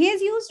with. Yeah, he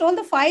has used all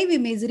the five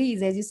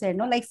imageries, as you said,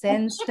 no, like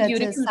sense, Such a touches,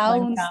 beautiful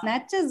poem, sounds, yeah.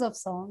 snatches of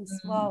songs.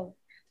 Mm. Wow.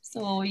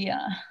 So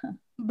yeah,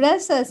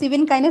 Bless us.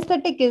 Even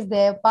kinesthetic is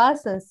there.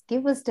 Pass us.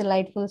 Give us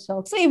delightful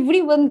shocks. So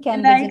everyone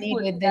can resonate delightful.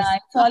 with this. Yeah,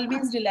 it's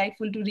always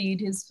delightful to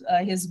read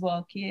his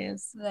work.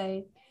 Yes.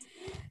 Right.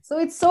 So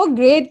it's so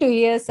great to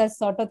hear such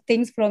sort of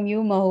things from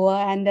you,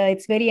 Mahua, and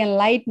it's very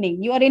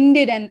enlightening. You are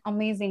indeed an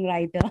amazing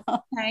writer.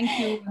 Thank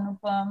you,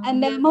 Anupam.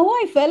 And Yes. Mahua,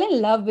 I fell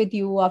in love with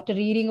you after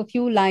reading a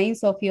few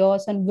lines of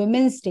yours on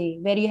Women's Day,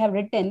 where you have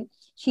written,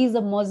 "She's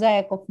a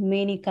mosaic of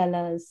many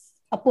colors,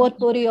 a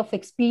potpourri of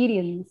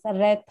experience, a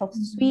wreath of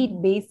sweet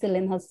Mhm. basil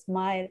in her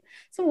smile."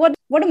 So,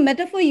 what a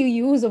metaphor you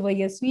use over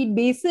here. Sweet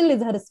basil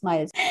is her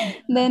smile.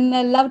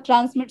 Then love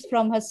transmits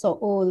from her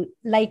soul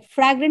like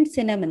fragrant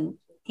cinnamon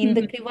in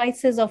the Mhm.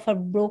 crevices of her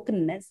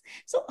brokenness.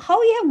 So, how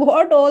you have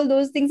got all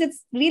those things?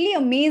 It's really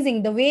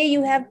amazing the way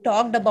you have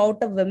talked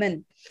about a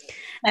woman.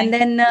 And Thank you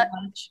then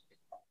so much.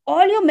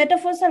 all your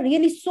metaphors are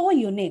really so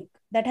unique.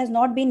 that has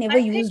not been ever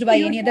I think, used by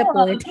any other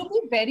poet. to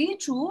be very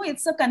true,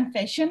 it's a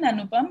confession,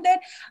 Anupam, that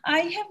I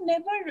have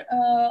never,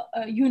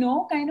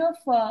 kind of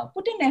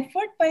put an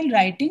effort while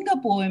writing a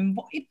poem.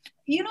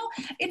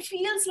 It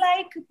feels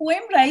like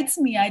poem writes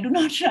me. I do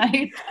not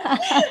write.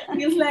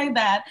 Feels like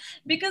that.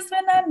 Because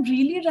when I'm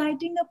really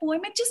writing a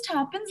poem, it just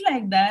happens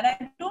like that.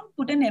 I don't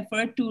put an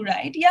effort to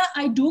write. Yeah,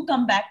 I do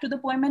come back to the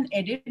poem and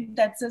edit.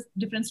 That's a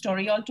different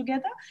story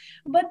altogether.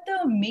 But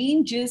the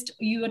main gist,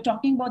 you are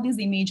talking about these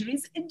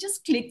imageries, it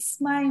just clicks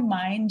my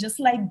mind just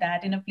like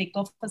that in a flick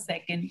of a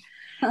second.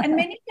 And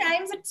many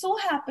times it so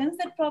happens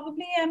that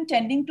probably I'm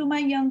tending to my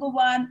younger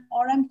one,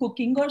 or I'm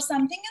cooking or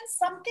something, and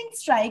something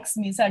strikes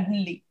me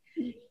suddenly,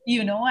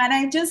 and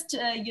I just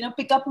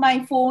pick up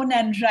my phone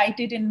and write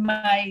it in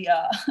my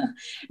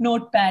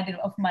notepad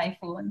of my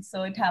phone.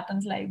 So it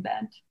happens like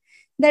that.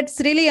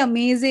 That's really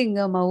amazing,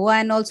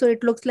 Mahua. And also,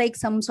 it looks like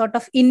some sort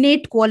of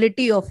innate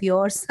quality of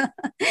yours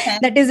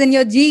that is in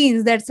your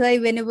genes. That's why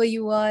whenever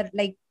you are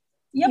like,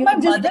 Yeah, you my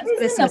just mother is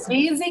express an yourself.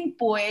 amazing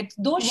poet,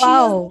 though she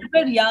has Wow.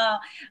 never,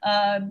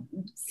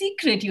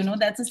 secret,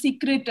 that's a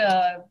secret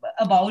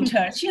about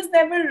her. She has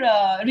never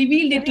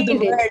revealed it to the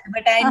Revealed it. world,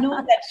 but I know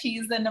that she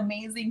is an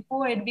amazing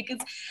poet because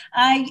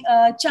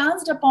I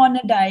chanced upon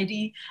a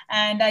diary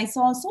and I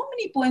saw so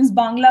many poems,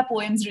 Bangla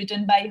poems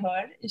written by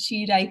her.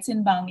 She writes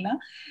in Bangla.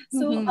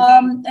 So,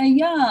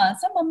 Mhm.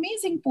 some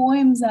amazing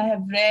poems I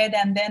have read,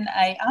 and then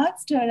I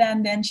asked her,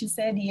 and then she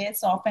said,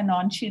 yes, off and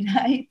on she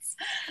writes,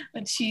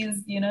 but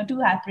she's,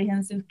 too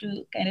apprehensive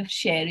to kind of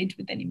share it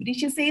with anybody.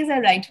 She says I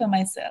write for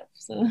myself.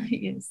 So,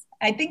 yes,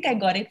 I think I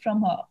got it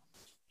from her.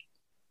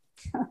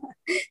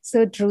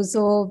 So true.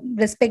 So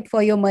respect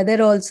for your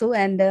mother also.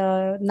 And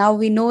now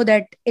we know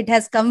that it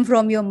has come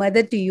from your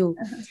mother to you.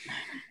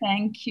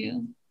 Thank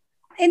you.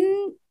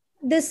 In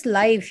this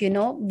life,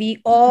 we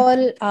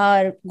all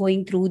are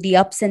going through the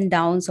ups and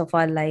downs of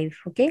our life.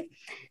 Okay.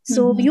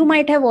 So Mm-hmm. you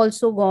might have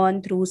also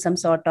gone through some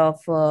sort of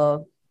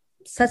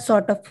such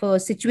sort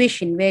of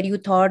situation where you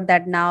thought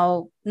that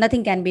now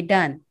nothing can be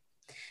done.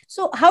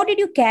 So how did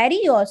you carry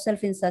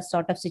yourself in such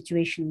sort of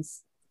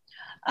situations?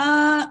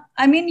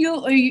 I mean,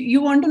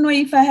 you want to know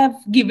if I have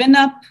given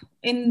up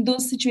in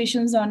those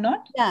situations or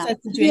not? Yeah. Such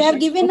If you have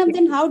situations. given up, Okay.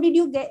 then how did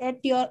you get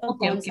your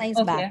Okay.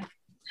 conscience back? Okay.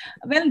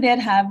 Well, there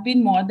have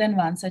been more than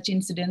one such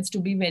incidents, to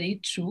be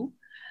very true,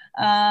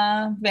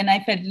 when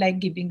I felt like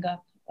giving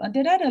up.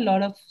 There are a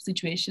lot of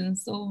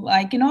situations, so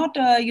I cannot,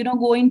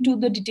 go into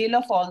the detail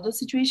of all those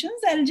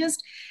situations. I'll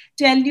just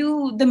tell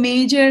you the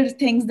major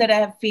things that I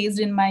have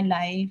faced in my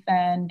life,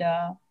 and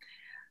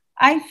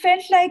I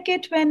felt like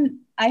it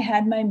when I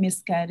had my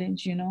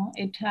miscarriage.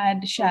 It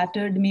had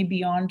shattered me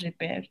beyond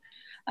repair.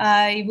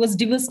 I was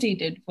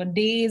devastated for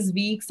days,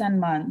 weeks, and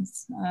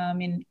months. I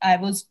mean, I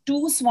was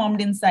too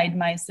swarmed inside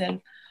myself,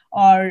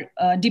 or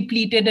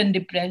depleted and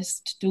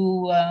depressed to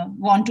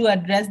want to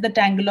address the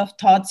tangle of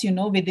thoughts,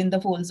 within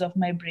the folds of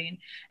my brain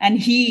and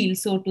heal,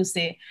 so to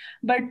say.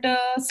 But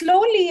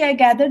slowly I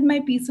gathered my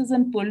pieces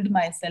and pulled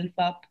myself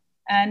up.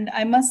 And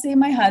I must say,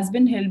 my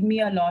husband helped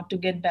me a lot to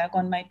get back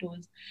on my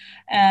toes.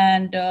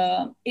 And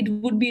it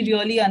would be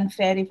really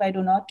unfair if I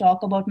do not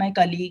talk about my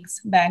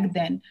colleagues back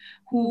then,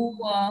 who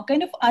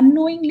kind of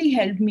unknowingly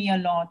helped me a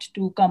lot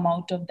to come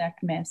out of that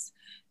mess.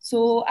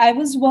 So I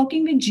was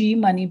working with G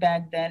Money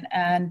back then,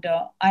 and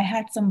I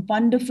had some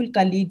wonderful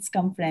colleagues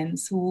come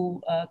friends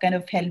who kind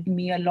of helped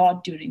me a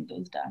lot during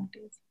those dark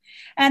days.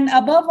 And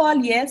above all,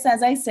 yes,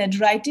 as I said,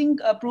 writing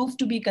proved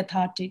to be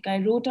cathartic. I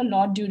wrote a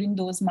lot during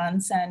those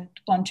months and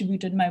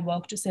contributed my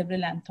work to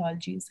several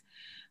anthologies.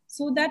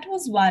 So that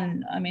was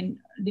one, I mean,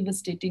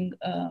 devastating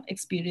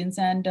experience.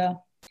 And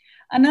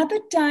another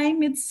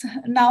time, it's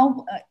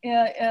now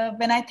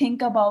when I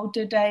think about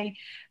it, I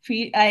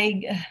feel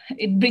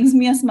it brings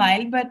me a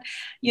smile. But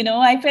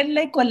I felt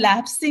like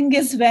collapsing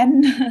is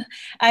when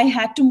I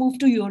had to move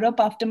to Europe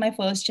after my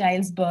first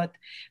child's birth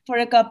for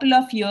a couple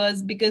of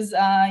years, because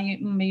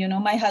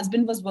my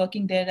husband was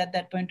working there at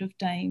that point of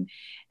time,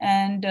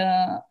 and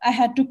I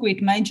had to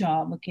quit my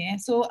job. Okay,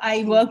 so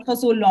I worked for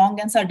so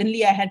long, and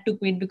suddenly I had to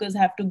quit because I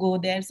have to go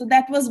there. So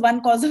that was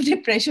one cause of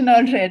depression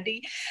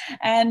already.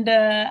 And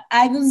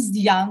I was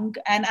young,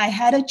 and I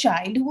had a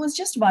child who was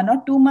just 1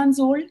 or 2 months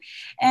old,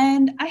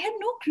 and I had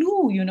no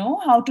clue,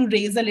 how to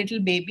raise a little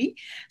baby.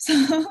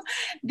 So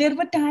there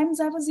were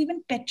times I was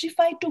even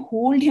petrified to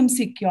hold him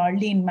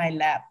securely in my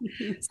lap.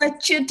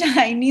 Such a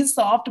tiny,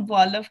 soft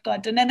ball of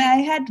cotton, and I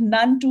had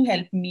none to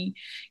help me.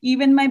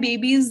 Even my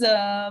baby's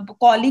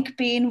colic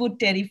pain would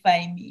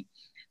terrify me.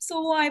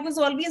 So I was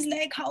always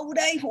like, how would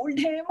I hold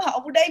him?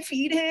 How would I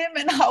feed him?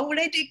 And how would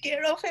I take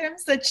care of him?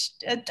 Such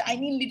a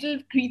tiny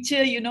little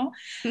creature.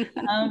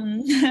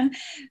 Um,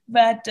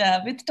 but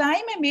with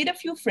time, I made a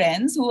few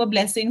friends who were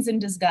blessings in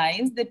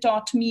disguise. They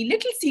taught me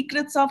little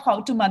secrets of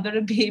how to mother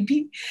a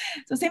baby.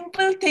 So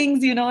simple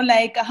things,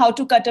 like how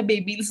to cut a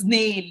baby's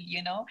nail,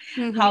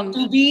 how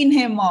to wean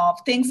him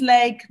off. Things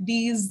like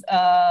these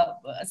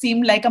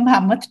seemed like a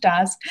mammoth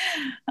task.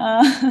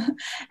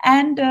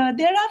 And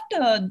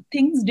thereafter,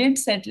 things did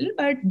settle little,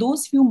 but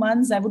those few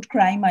months I would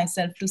cry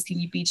myself to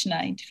sleep each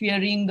night,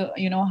 fearing,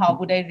 how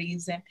would I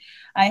raise him.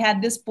 I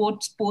had this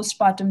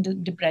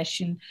postpartum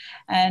depression,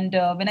 and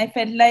when I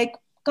felt like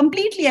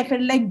completely, I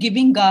felt like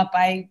giving up.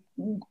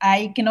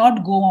 I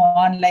cannot go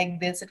on like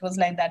this. It was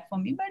like that for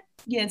me. But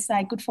yes,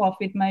 I could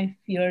forfeit my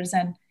fears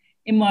and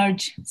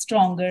emerge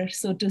stronger,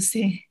 so to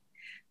say.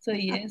 So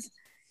yes.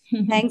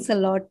 Thanks a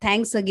lot.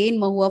 Thanks again,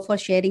 Mahua, for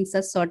sharing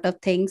such sort of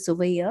things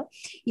over here.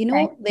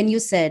 Thank When you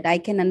said, I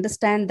can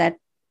understand that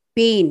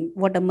pain,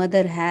 what a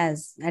mother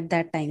has at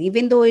that time,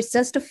 even though it's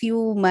just a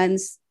few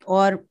months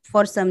or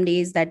for some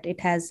days that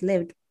it has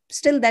lived,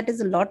 still that is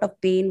a lot of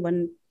pain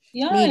one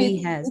Yeah, lady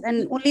has,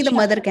 and only the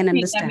mother can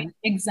shattering. I mean, understand.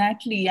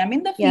 exactly. I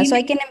mean, the Yeah, so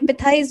feeling. I can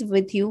empathize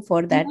with you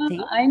for Yeah, that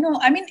thing. I know.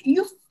 I mean,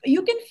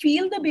 you can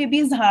feel the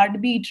baby's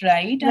heartbeat,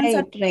 right? And Right,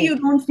 suddenly you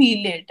right. don't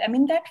feel it. I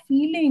mean, that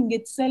feeling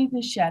itself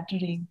is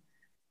shattering.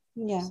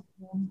 Yeah.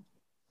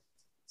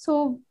 So,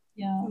 So,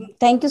 yeah.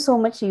 thank you so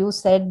much. You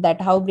said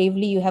that how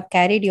bravely you have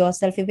carried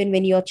yourself, even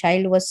when your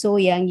child was so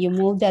young. You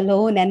moved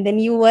alone, and then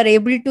you were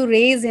able to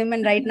raise him.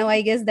 And right now,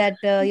 I guess that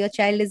your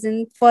child is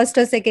in first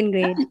or second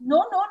grade. No,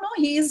 no, no.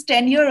 He is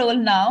 10-year-old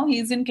now.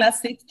 He's in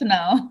class sixth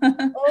now.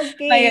 My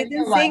Okay, he's in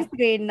younger one. sixth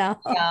grade now.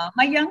 Yeah,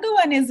 my younger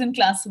one is in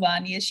class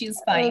one. Yes, she's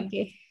 5.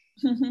 Okay.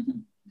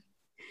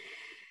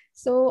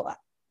 So,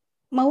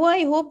 Mahua,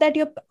 I hope that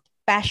your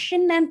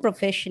passion and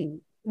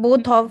profession,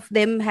 both of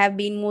them have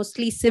been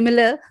mostly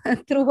similar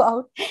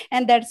throughout.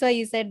 And that's why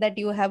you said that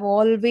you have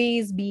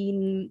always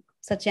been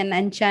such an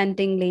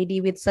enchanting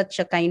lady with such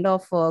a kind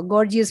of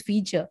gorgeous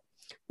feature.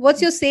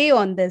 What's your say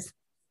on this?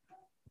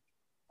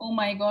 Oh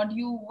my God,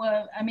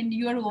 I mean,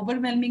 you are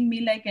overwhelming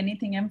me like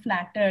anything. I'm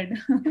flattered.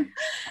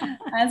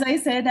 As I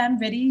said, I'm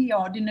very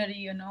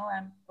ordinary,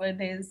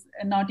 there's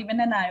not even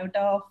an iota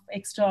of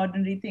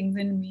extraordinary things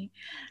in me.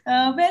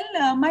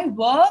 My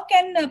work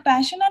and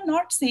passion are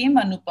not same,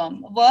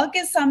 Anupam. Work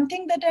is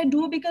something that I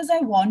do because I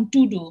want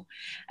to do.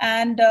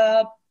 And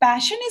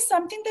passion is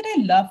something that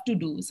I love to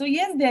do. So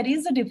yes, there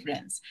is a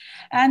difference.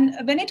 And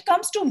when it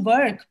comes to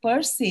work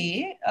per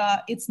se,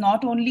 it's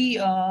not only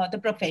the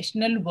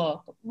professional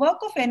work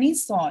of any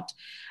sort.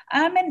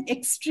 I'm an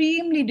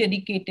extremely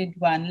dedicated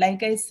one,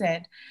 like I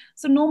said.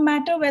 So no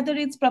matter whether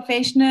it's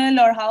professional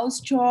or house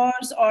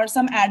chores or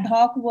some ad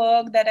hoc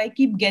work that I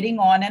keep getting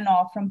on and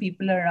off from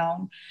people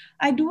around,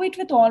 I do it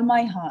with all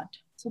my heart.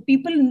 So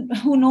people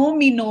who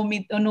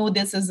know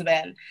this as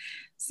well.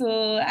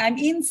 So I'm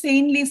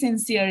insanely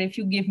sincere if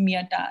you give me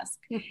a task.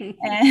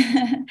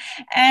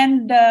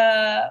 And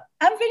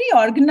I'm very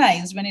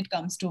organized when it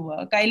comes to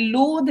work. I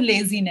loathe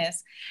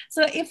laziness.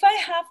 So if I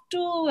have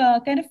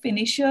to kind of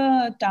finish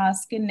a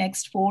task in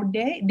next 4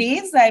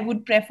 days, I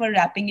would prefer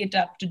wrapping it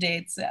up today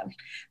itself.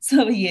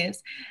 So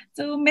yes.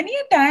 So many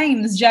a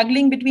times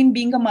juggling between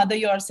being a mother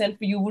yourself,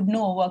 you would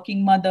know,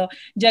 working mother,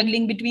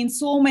 juggling between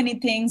so many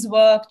things,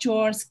 work,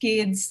 chores,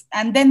 kids,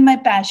 and then my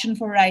passion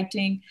for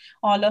writing,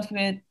 all of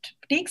it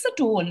takes a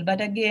toll. But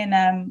again,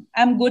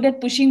 I'm good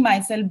at pushing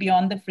myself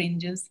beyond the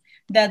fringes.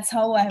 That's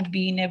how I have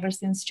been ever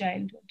since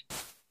childhood.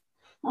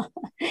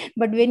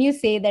 But when you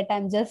say that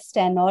I'm just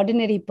an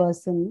ordinary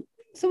person,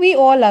 so we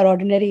all are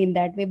ordinary in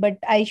that way. But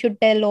I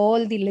should tell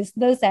all the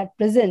listeners at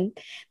present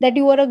that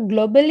you are a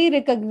globally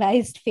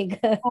recognized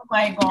figure Oh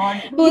my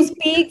God. who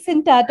speaks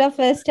in Tata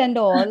Fest and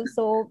all.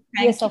 So,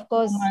 yes, Thank you of so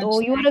course. much. So,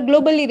 you are a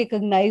globally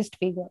recognized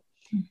figure.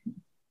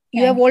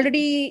 You have Thank you.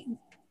 already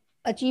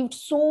achieved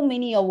so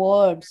many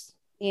awards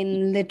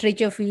in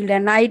literature field,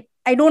 and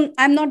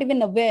I'm not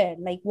even aware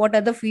like what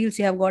other fields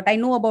you have got. I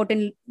know about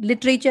in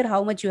literature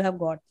how much you have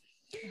got.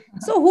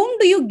 So, whom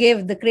do you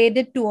give the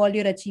credit to all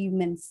your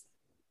achievements?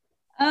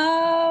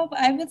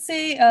 I would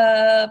say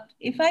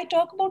if I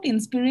talk about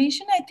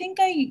inspiration, I think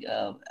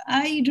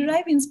I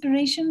derive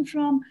inspiration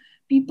from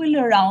people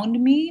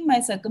around me, my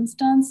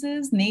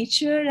circumstances,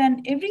 nature,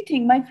 and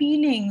everything, my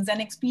feelings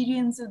and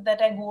experiences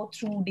that I go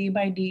through day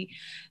by day.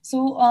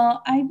 So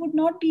I would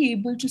not be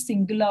able to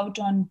single out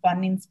on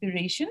one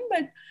inspiration,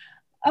 but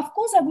of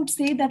course, I would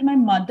say that my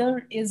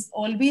mother is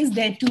always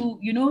there to,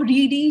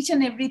 read each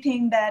and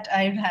everything that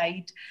I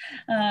write.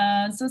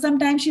 So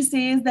sometimes she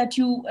says that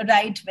you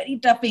write very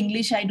tough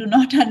English. I do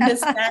not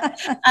understand.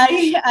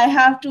 I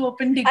have to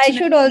open I dictionary.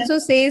 should also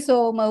say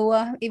so,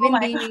 Mahua. Oh Even my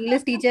being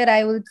English teacher,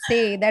 I would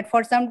say that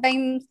for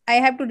sometimes I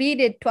have to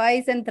read it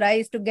twice and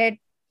thrice to get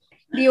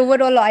the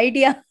overall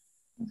idea.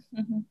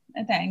 Mhm.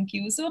 Thank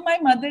you. So my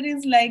mother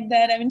is like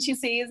that. I mean, she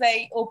says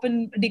I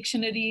open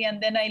dictionary and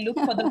then I look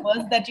for the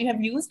words that you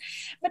have used.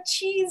 But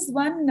she is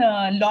one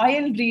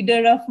loyal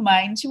reader of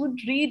mine. She would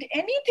read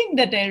anything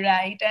that I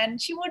write,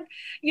 and she would,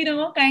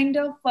 kind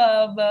of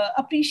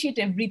appreciate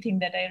everything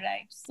that I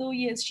write. So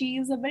yes, she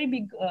is a very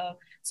big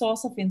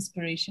source of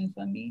inspiration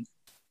for me.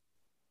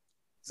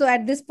 So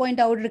at this point,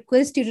 I would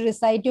request you to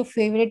recite your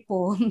favorite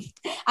poem.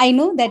 I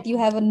know that you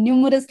have a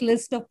numerous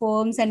list of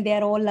poems and they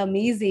are all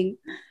amazing.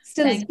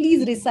 Still, Thank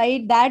please you.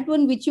 recite that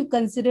one which you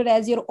consider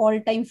as your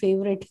all-time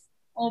favorite.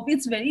 Oh,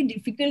 it's very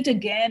difficult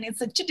again. It's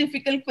such a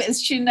difficult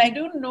question. I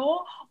don't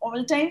know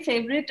all-time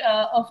favorite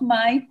of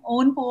my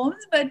own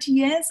poems, but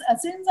yes,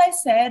 since I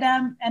said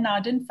I'm an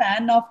ardent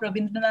fan of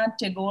Rabindranath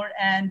Tagore,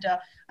 and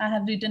I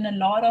have written a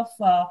lot of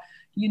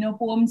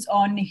poems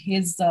on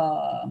his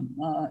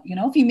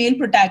female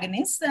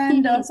protagonists,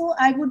 and so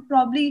I would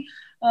probably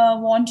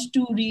want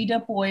to read a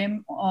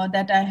poem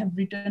that I have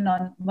written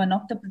on one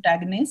of the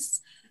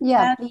protagonists.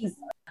 Yeah, And please.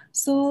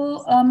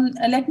 so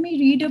let me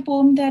read a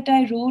poem that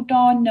I wrote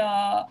on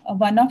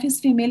one of his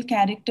female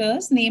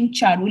characters named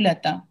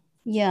Charulata.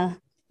 Yeah.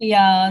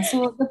 Yeah,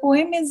 so the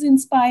poem is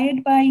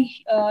inspired by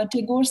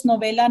Tagore's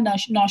novella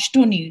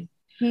Noshtonir,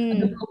 The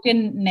Hmm.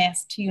 Broken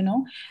Nest, you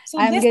know. So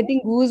I'm this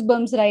getting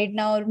goosebumps right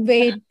now.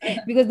 Wait,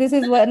 because this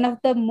is one of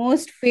the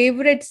most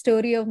favorite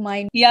story of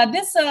mine. yeah,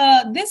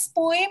 this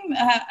poem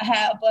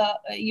have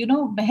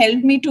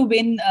helped me to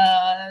win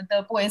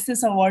the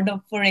Poesis Award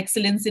for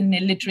Excellence in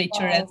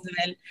Literature as Wow.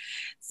 well.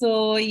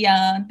 So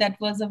yeah, that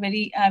was a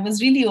very, I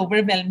was really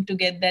overwhelmed to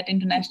get that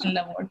international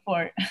award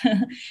for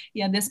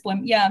yeah, this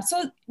poem. Yeah,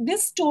 so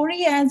this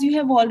story, as you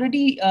have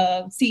already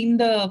seen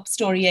the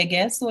story, I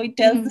guess, so it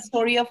tells the Hmm.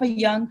 story of a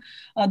young,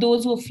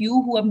 those of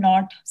you who have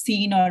not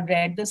seen or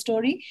read the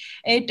story,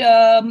 it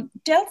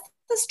tells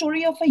the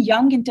story of a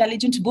young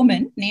intelligent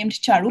woman named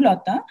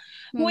Charulata,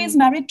 who is Hmm.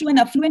 married to an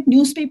affluent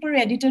newspaper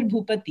editor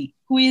Bhupati,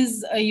 who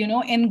is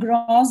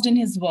engrossed in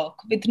his work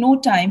with no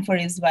time for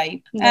his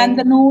wife. And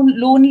the Right.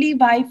 lonely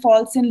wife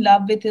falls in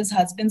love with his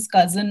husband's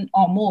cousin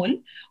Amol,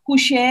 who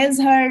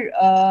shares her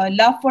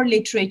love for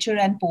literature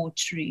and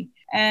poetry.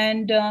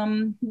 And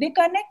they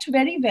connect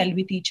very well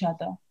with each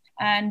other.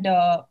 And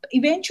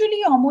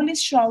eventually, Amol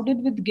is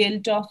shrouded with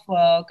guilt of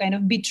kind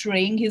of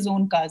betraying his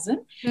own cousin.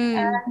 Hmm.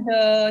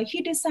 And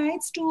he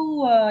decides to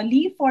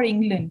leave for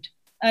England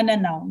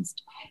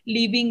unannounced,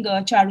 leaving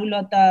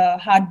Charulata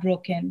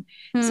heartbroken.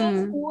 So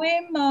the Hmm.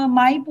 poem,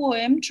 my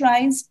poem,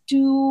 tries to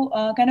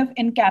kind of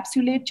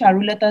encapsulate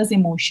Charulata's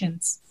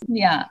emotions.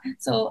 Yeah.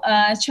 So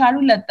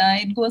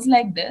Charulata, it goes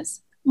like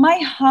this. My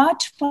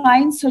heart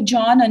finds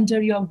sojourn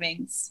under your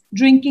wings,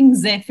 drinking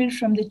zephyr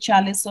from the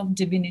chalice of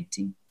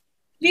divinity.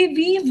 We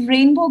weave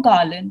rainbow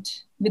garland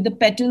with the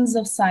petals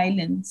of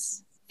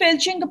silence,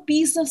 filching a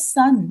piece of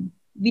sun.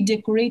 We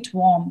decorate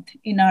warmth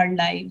in our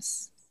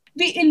lives.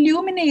 We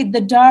illuminate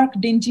the dark,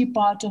 dingy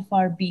part of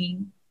our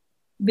being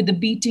with the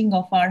beating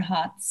of our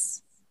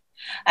hearts.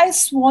 I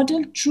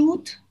swaddle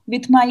truth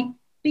with my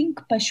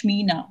pink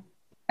pashmina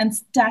and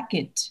stack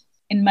it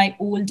in my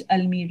old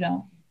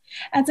almirah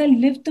as I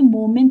live the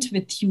moment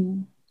with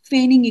you,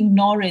 feigning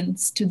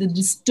ignorance to the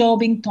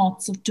disturbing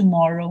thoughts of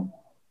tomorrow.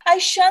 I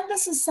shun the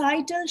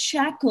societal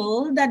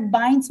shackle that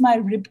binds my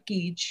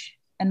ribcage,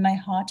 and my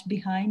heart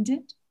behind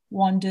it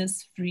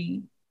wanders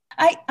free.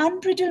 I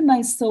unbridle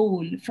my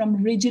soul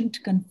from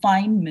rigid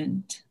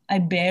confinement. I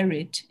bear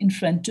it in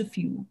front of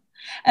you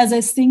as I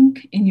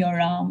sink in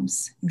your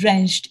arms,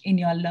 drenched in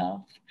your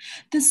love.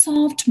 The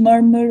soft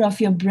murmur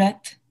of your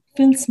breath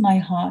fills my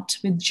heart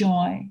with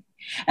joy,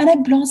 and I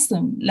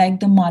blossom like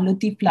the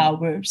malati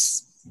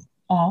flowers.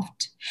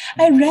 Oft,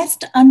 I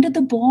rest under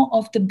the bough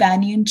of the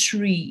banyan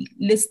tree,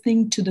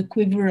 listening to the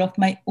quiver of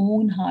my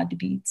own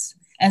heartbeats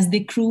as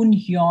they croon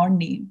your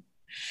name.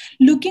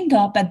 Looking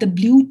up at the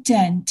blue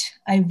tent,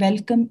 I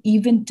welcome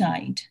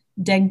eventide,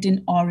 decked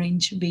in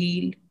orange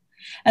veil,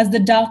 as the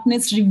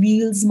darkness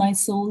reveals my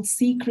soul's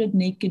secret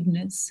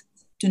nakedness.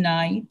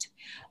 Tonight,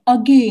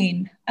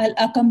 again, I'll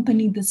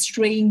accompany the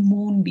straying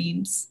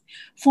moonbeams.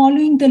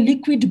 Following the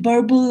liquid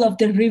burble of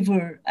the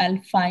river,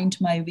 I'll find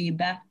my way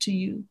back to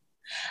you.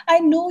 I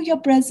know your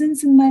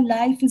presence in my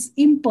life is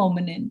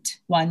impermanent.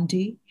 One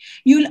day,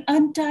 you'll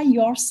untie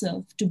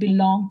yourself to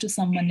belong to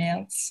someone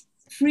else,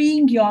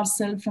 freeing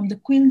yourself from the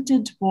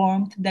quilted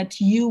warmth that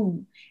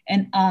you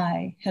and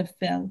I have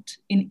felt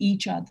in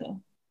each other.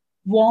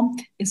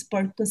 Warmth is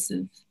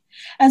percussive.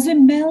 As we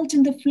melt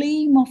in the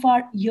flame of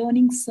our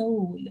yearning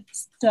soul,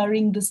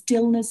 stirring the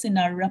stillness in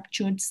our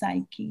ruptured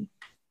psyche.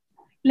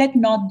 Let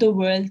not the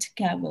world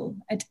cavil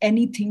at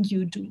anything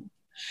you do.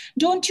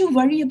 Don't you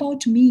worry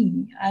about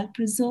me. I'll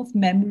preserve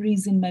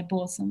memories in my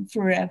bosom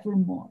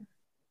forevermore.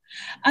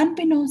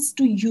 Unbeknownst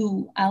to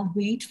you, I'll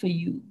wait for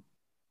you.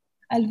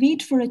 I'll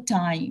wait for a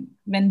time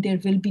when there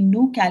will be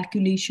no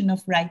calculation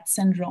of rights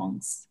and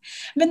wrongs,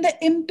 when the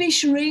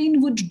impish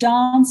rain would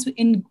dance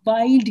in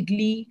wild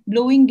glee,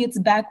 blowing its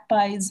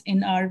bagpipes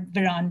in our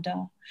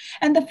veranda,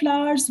 and the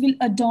flowers will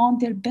adorn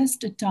their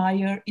best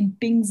attire in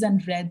pinks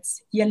and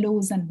reds,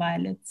 yellows and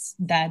violets.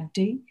 That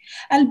day,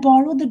 I'll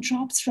borrow the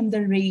drops from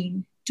the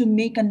rain to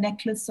make a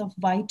necklace of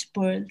white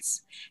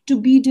pearls, to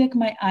bedeck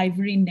my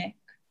ivory neck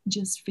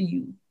just for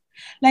you.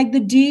 Like the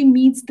day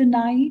meets the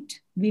night,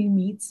 we'll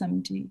meet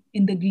someday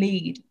in the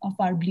glade of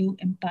our blue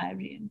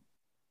empyrean.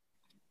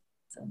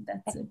 So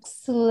that's it.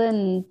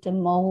 Excellent,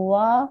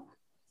 Mahua.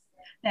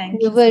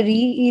 Thank you Whoever so much.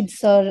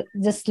 reads or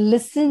just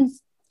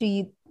listens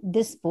to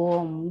this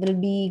poem will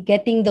be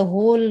getting the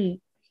whole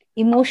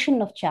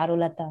emotion of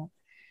Charulata.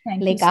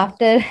 Thank you Like so much.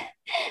 after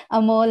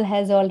Amol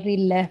has already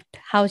left,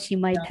 how she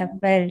might have Yeah.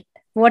 felt,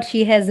 what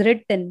she has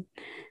written.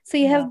 So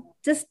you have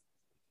just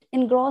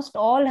engrossed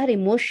all her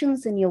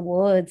emotions in your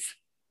words.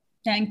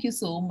 Thank you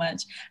so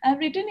much. I've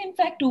written, in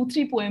fact, 2,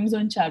 3 poems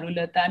on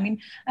Charulata. I mean,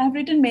 I've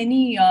written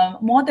many,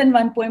 more than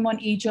one poem on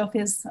each of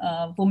his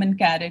woman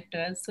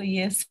characters. So,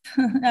 yes,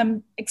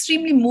 I'm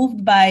extremely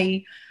moved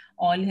by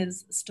all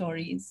his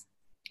stories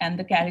and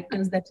the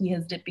characters that he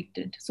has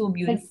depicted so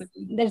beautifully.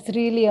 That's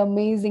really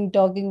amazing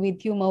talking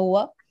with you,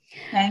 Mahua.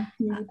 Thank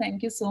you.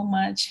 Thank you so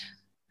much.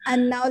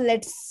 And now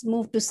let's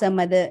move to some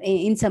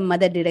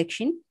other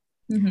direction.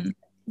 Mm-hmm.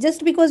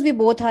 Just because we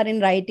both are in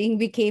writing,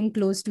 we came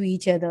close to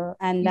each other.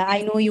 And Yes.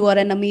 I know you are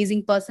an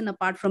amazing person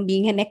apart from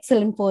being an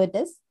excellent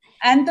poetess.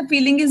 And the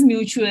feeling is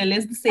mutual.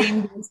 It's the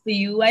same goes for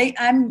you.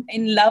 I'm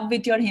in love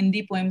with your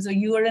Hindi poems. So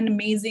you are an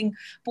amazing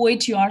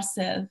poet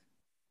yourself.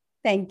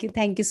 Thank you.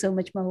 Thank you so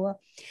much, Mahua.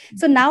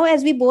 So now,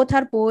 as we both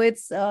are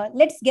poets,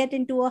 let's get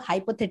into a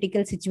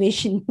hypothetical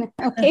situation.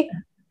 Okay.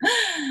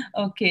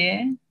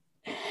 Okay.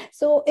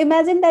 So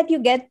imagine that you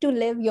get to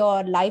live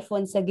your life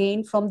once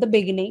again from the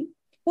beginning.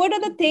 What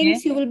are the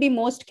things you will be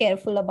most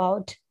careful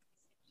about?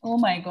 Oh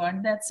my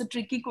God, that's a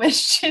tricky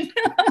question.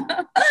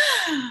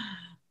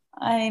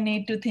 I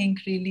need to think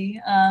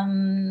really.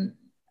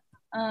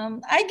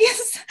 I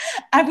guess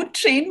I would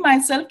train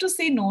myself to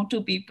say no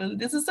to people.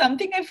 This is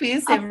something I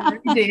face every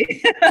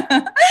day.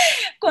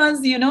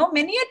 Because,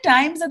 many a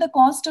times at the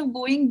cost of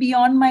going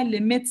beyond my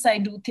limits, I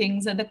do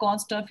things at the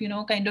cost of,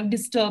 kind of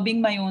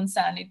disturbing my own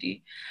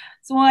sanity.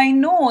 So I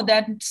know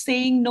that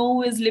saying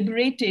no is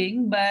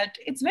liberating, but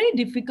it's very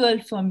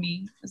difficult for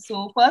me.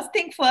 So first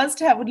thing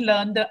first, I would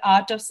learn the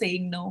art of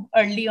saying no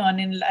early on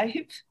in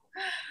life.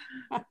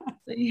 So,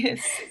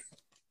 yes.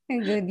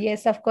 Good.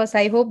 Yes, of course.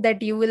 I hope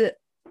that you will,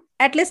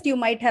 at least you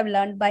might have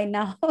learned by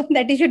now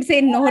that you should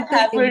say no to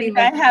everyone.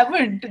 I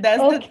haven't.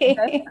 That's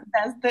okay.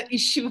 that's the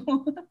issue.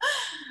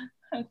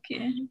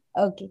 Okay.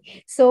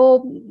 Okay.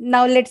 So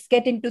now let's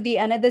get into the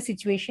another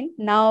situation.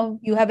 Now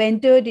you have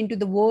entered into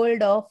the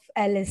world of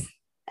Alice.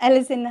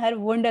 Alice in her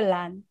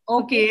Wonderland.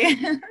 Okay.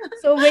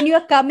 So when you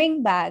are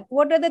coming back,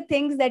 what are the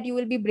things that you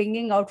will be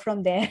bringing out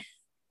from there?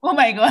 Oh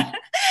my God.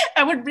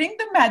 I would bring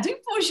the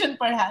magic potion,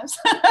 perhaps.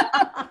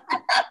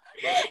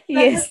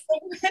 Yes.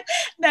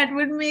 That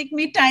would make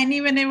me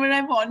tiny whenever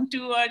I want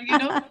to,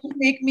 or,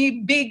 make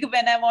me big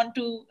when I want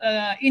to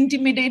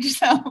intimidate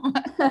someone.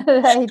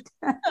 Right.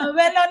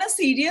 Well, on a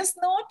serious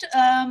note,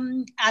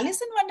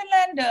 Alice in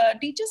Wonderland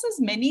teaches us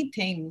many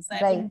things.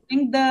 I would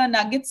bring the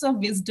nuggets of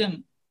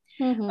wisdom.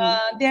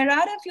 There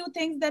are a few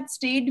things that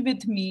stayed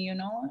with me,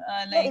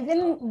 like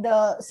even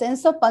the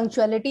sense of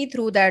punctuality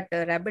through that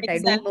rabbit.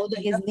 Exactly, I don't know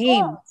his of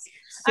name. course.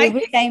 So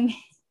every time.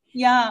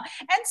 Yeah,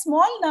 and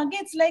small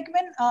nuggets like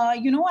when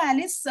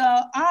Alice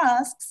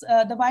asks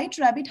the white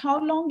rabbit, "How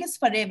long is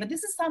forever?"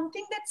 This is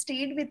something that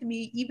stayed with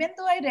me, even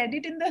though I read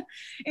it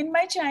in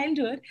my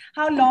childhood.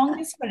 How long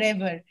is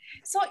forever?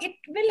 So it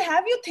will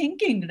have you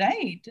thinking,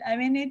 right? I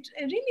mean,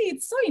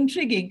 it's so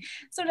intriguing.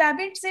 So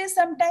rabbit says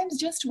sometimes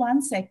just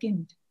 1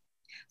 second.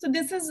 So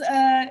this is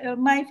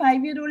my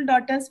 5-year-old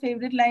daughter's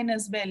favorite line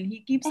as well.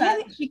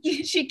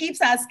 She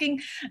keeps asking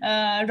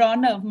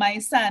Ronav, my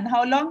son,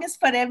 how long is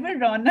forever,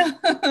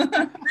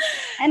 Ronav?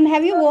 And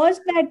have you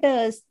watched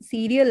that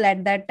serial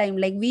at that time?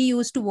 Like we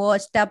used to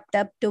watch Tap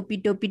Tap Topi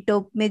Topi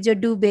Top Major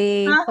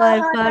Dube Far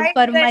Right,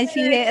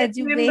 Farmaishi I Hai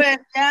Ajube.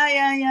 remember.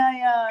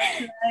 Yeah.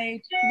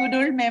 Right. Good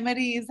old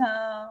memories.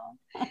 Huh?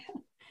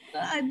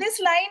 This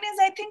line is,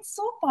 I think,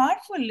 so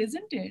powerful,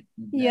 isn't it?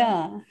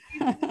 Yeah.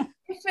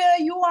 If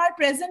you are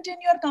present in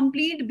your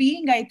complete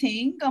being, I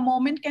think a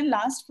moment can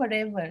last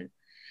forever.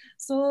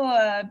 So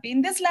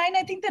in this line,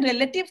 I think the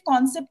relative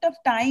concept of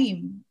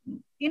time,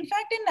 in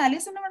fact, in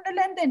Alice in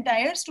Wonderland, the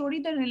entire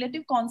story, the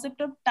relative concept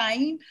of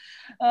time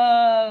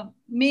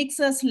makes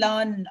us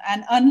learn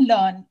and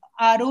unlearn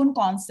our own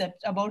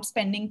concept about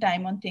spending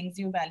time on things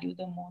you value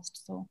the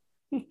most. So,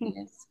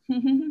 yes.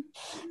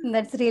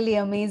 That's really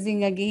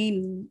amazing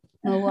again,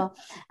 Noah.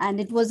 And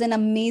it was an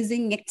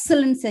amazing,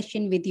 excellent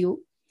session with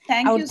you.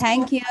 I would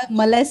thank you,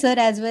 Malay sir,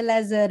 as well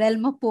as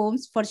Realm of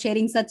Poems for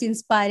sharing such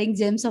inspiring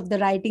gems of the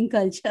writing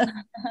culture.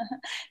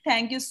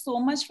 Thank you so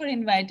much for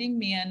inviting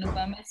me,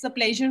 Anupam. It's a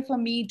pleasure for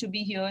me to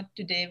be here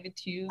today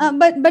with you.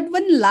 But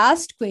one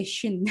last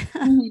question.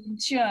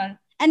 Sure.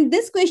 And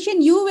this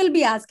question you will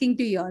be asking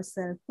to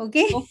yourself,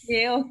 okay?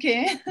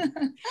 Okay.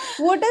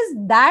 What is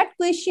that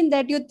question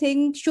that you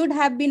think should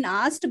have been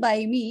asked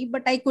by me,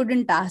 but I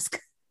couldn't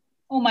ask?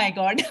 Oh my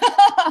God.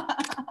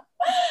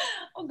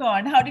 Oh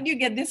God, how did you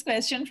get this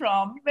question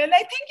from? Well, I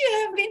think you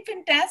have been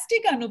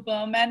fantastic,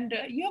 Anupam, and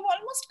you have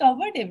almost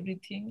covered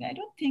everything. I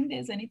don't think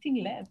there's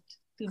anything left,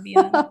 to be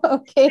honest.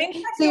 Okay. In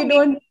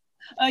fact,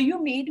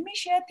 you made me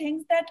share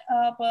things that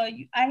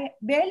I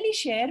barely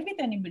share with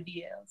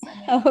anybody else.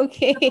 I mean,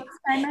 okay.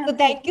 So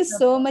thank you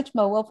so much,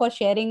 Mahua, for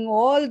sharing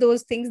all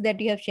those things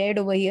that you have shared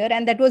over here.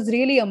 And that was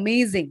really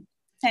amazing.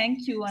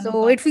 Thank you, Anupam.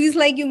 So it feels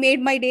like you made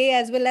my day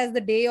as well as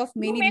the day of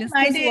many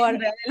listeners who are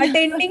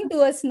attending to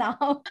us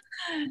now.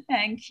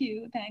 Thank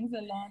you. Thanks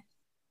a lot.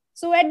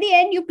 So at the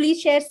end, you please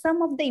share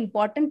some of the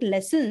important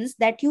lessons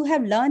that you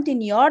have learned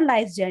in your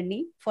life's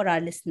journey for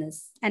our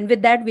listeners. And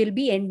with that, we'll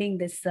be ending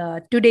this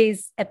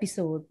today's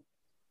episode.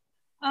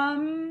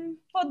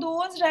 For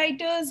those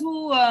writers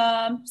who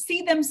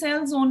see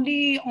themselves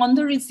only on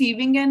the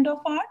receiving end of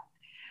art,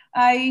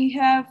 I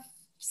have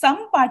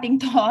some parting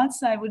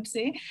thoughts, I would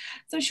say.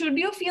 So, should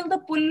you feel the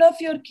pull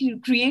of your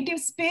creative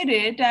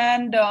spirit,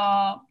 and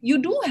you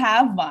do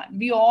have one,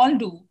 we all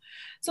do.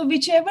 So,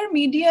 whichever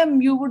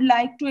medium you would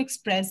like to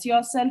express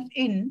yourself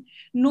in,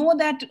 know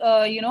that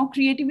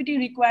creativity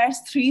requires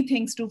three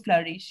things to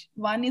flourish.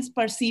 One is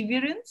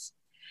perseverance.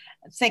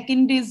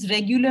 Second is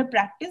regular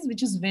practice,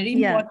 which is very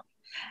Yeah, important,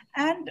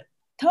 and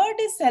third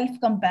is self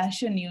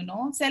compassion.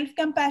 Self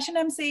compassion,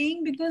 I'm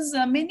saying, because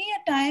many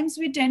a times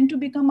we tend to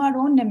become our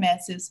own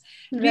nemesis.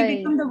 We right,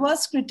 become the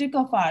worst critic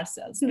of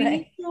ourselves. We need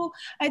right. to,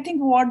 I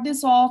think, ward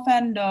this off,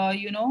 and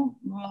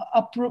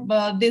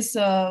this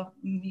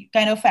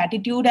kind of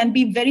attitude, and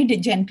be very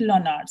gentle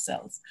on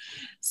ourselves.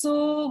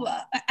 So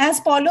as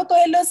Paulo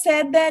Coelho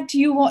said, that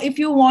if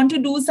you want to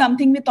do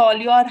something with all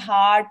your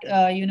heart,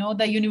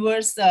 the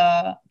universe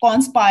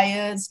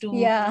conspires to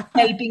Yeah,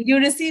 helping you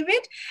receive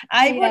it.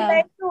 I would yeah,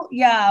 like to,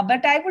 yeah,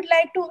 but I would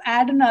like to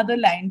add another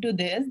line to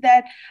this,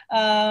 that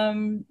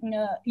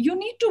you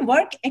need to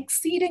work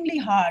exceedingly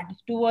hard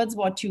towards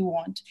what you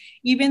want,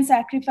 even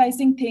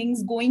sacrificing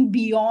things, going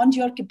beyond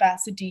your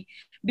capacity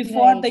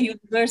before right. the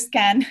universe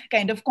can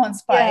kind of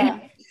conspire Yeah.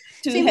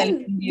 So to help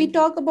even we you.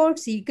 talk about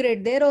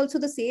secret, there also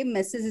the same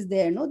message is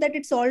there, no? That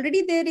it's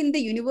already there in the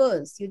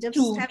universe. You just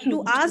True, have to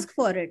true, true, ask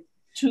for it.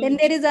 true, Then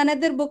there true. is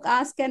another book,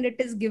 Ask and It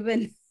Is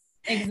Given.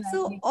 So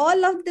Exactly.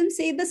 all of them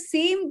say the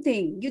same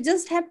thing. You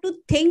just have to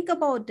think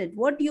about it,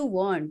 what you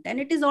want, and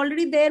it is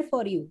already there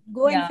for you.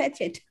 Go and Yeah.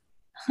 fetch it.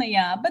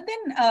 Yeah, but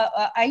then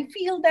I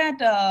feel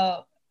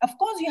that of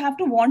course you have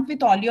to want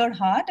with all your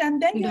heart, and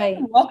then you have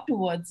to Right. work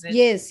towards it.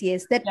 Yes,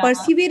 yes. That Yeah,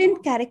 perseverant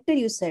character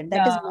you said,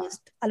 that is yeah.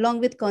 must, along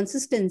with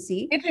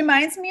consistency. It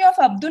reminds me of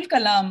Abdul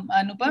Kalam,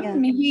 Yeah.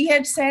 Anupam. He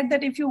had said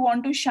that if you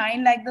want to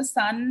shine like the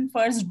sun,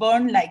 first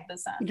burn like the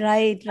sun.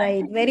 Right, I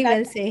right. think Very that,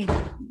 well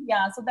said.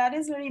 yeah, so that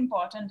is very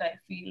important, I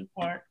feel,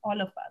 for all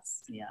of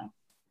us. Yeah.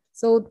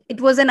 So it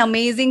was an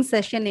amazing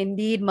session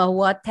indeed,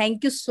 Mahua.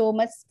 Thank you so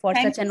much for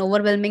Thank such you an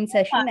overwhelming so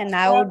session. much And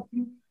I for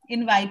would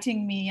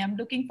inviting me. I'm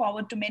looking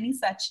forward to many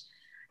such,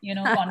 and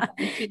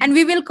conversations.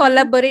 we will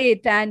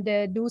collaborate and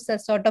do such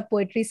sort of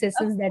poetry Of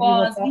sessions that we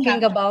were course, we talking have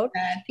to do about.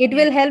 that. It Yes.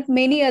 will help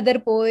many other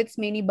poets,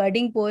 many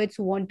budding poets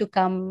who want to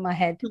come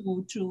ahead.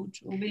 True, true,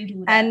 true. We'll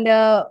do that. And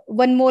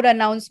one more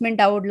announcement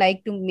I would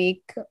like to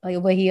make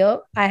over here.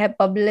 I have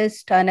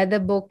published another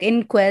book,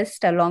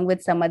 Inquest, along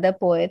with some other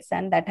poets,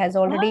 and that has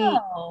already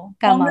Wow.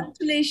 come up.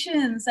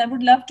 Congratulations. I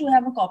would love to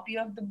have a copy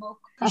of the book.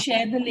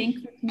 Share the link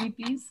with me,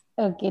 please.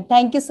 Okay,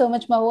 thank you so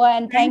much, Mahua,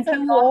 and Thanks thank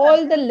a you lot.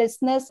 all the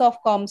listeners of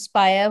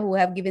Comspire who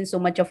have given so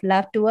much of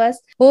love to us.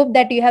 Hope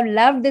that you have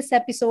loved this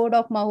episode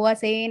of Mahua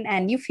Sain,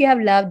 and if you have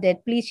loved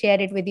it, please share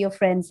it with your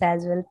friends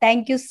as well.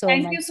 Thank you so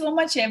Thank much. you so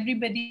much,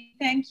 everybody.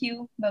 Thank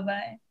you. Bye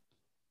bye.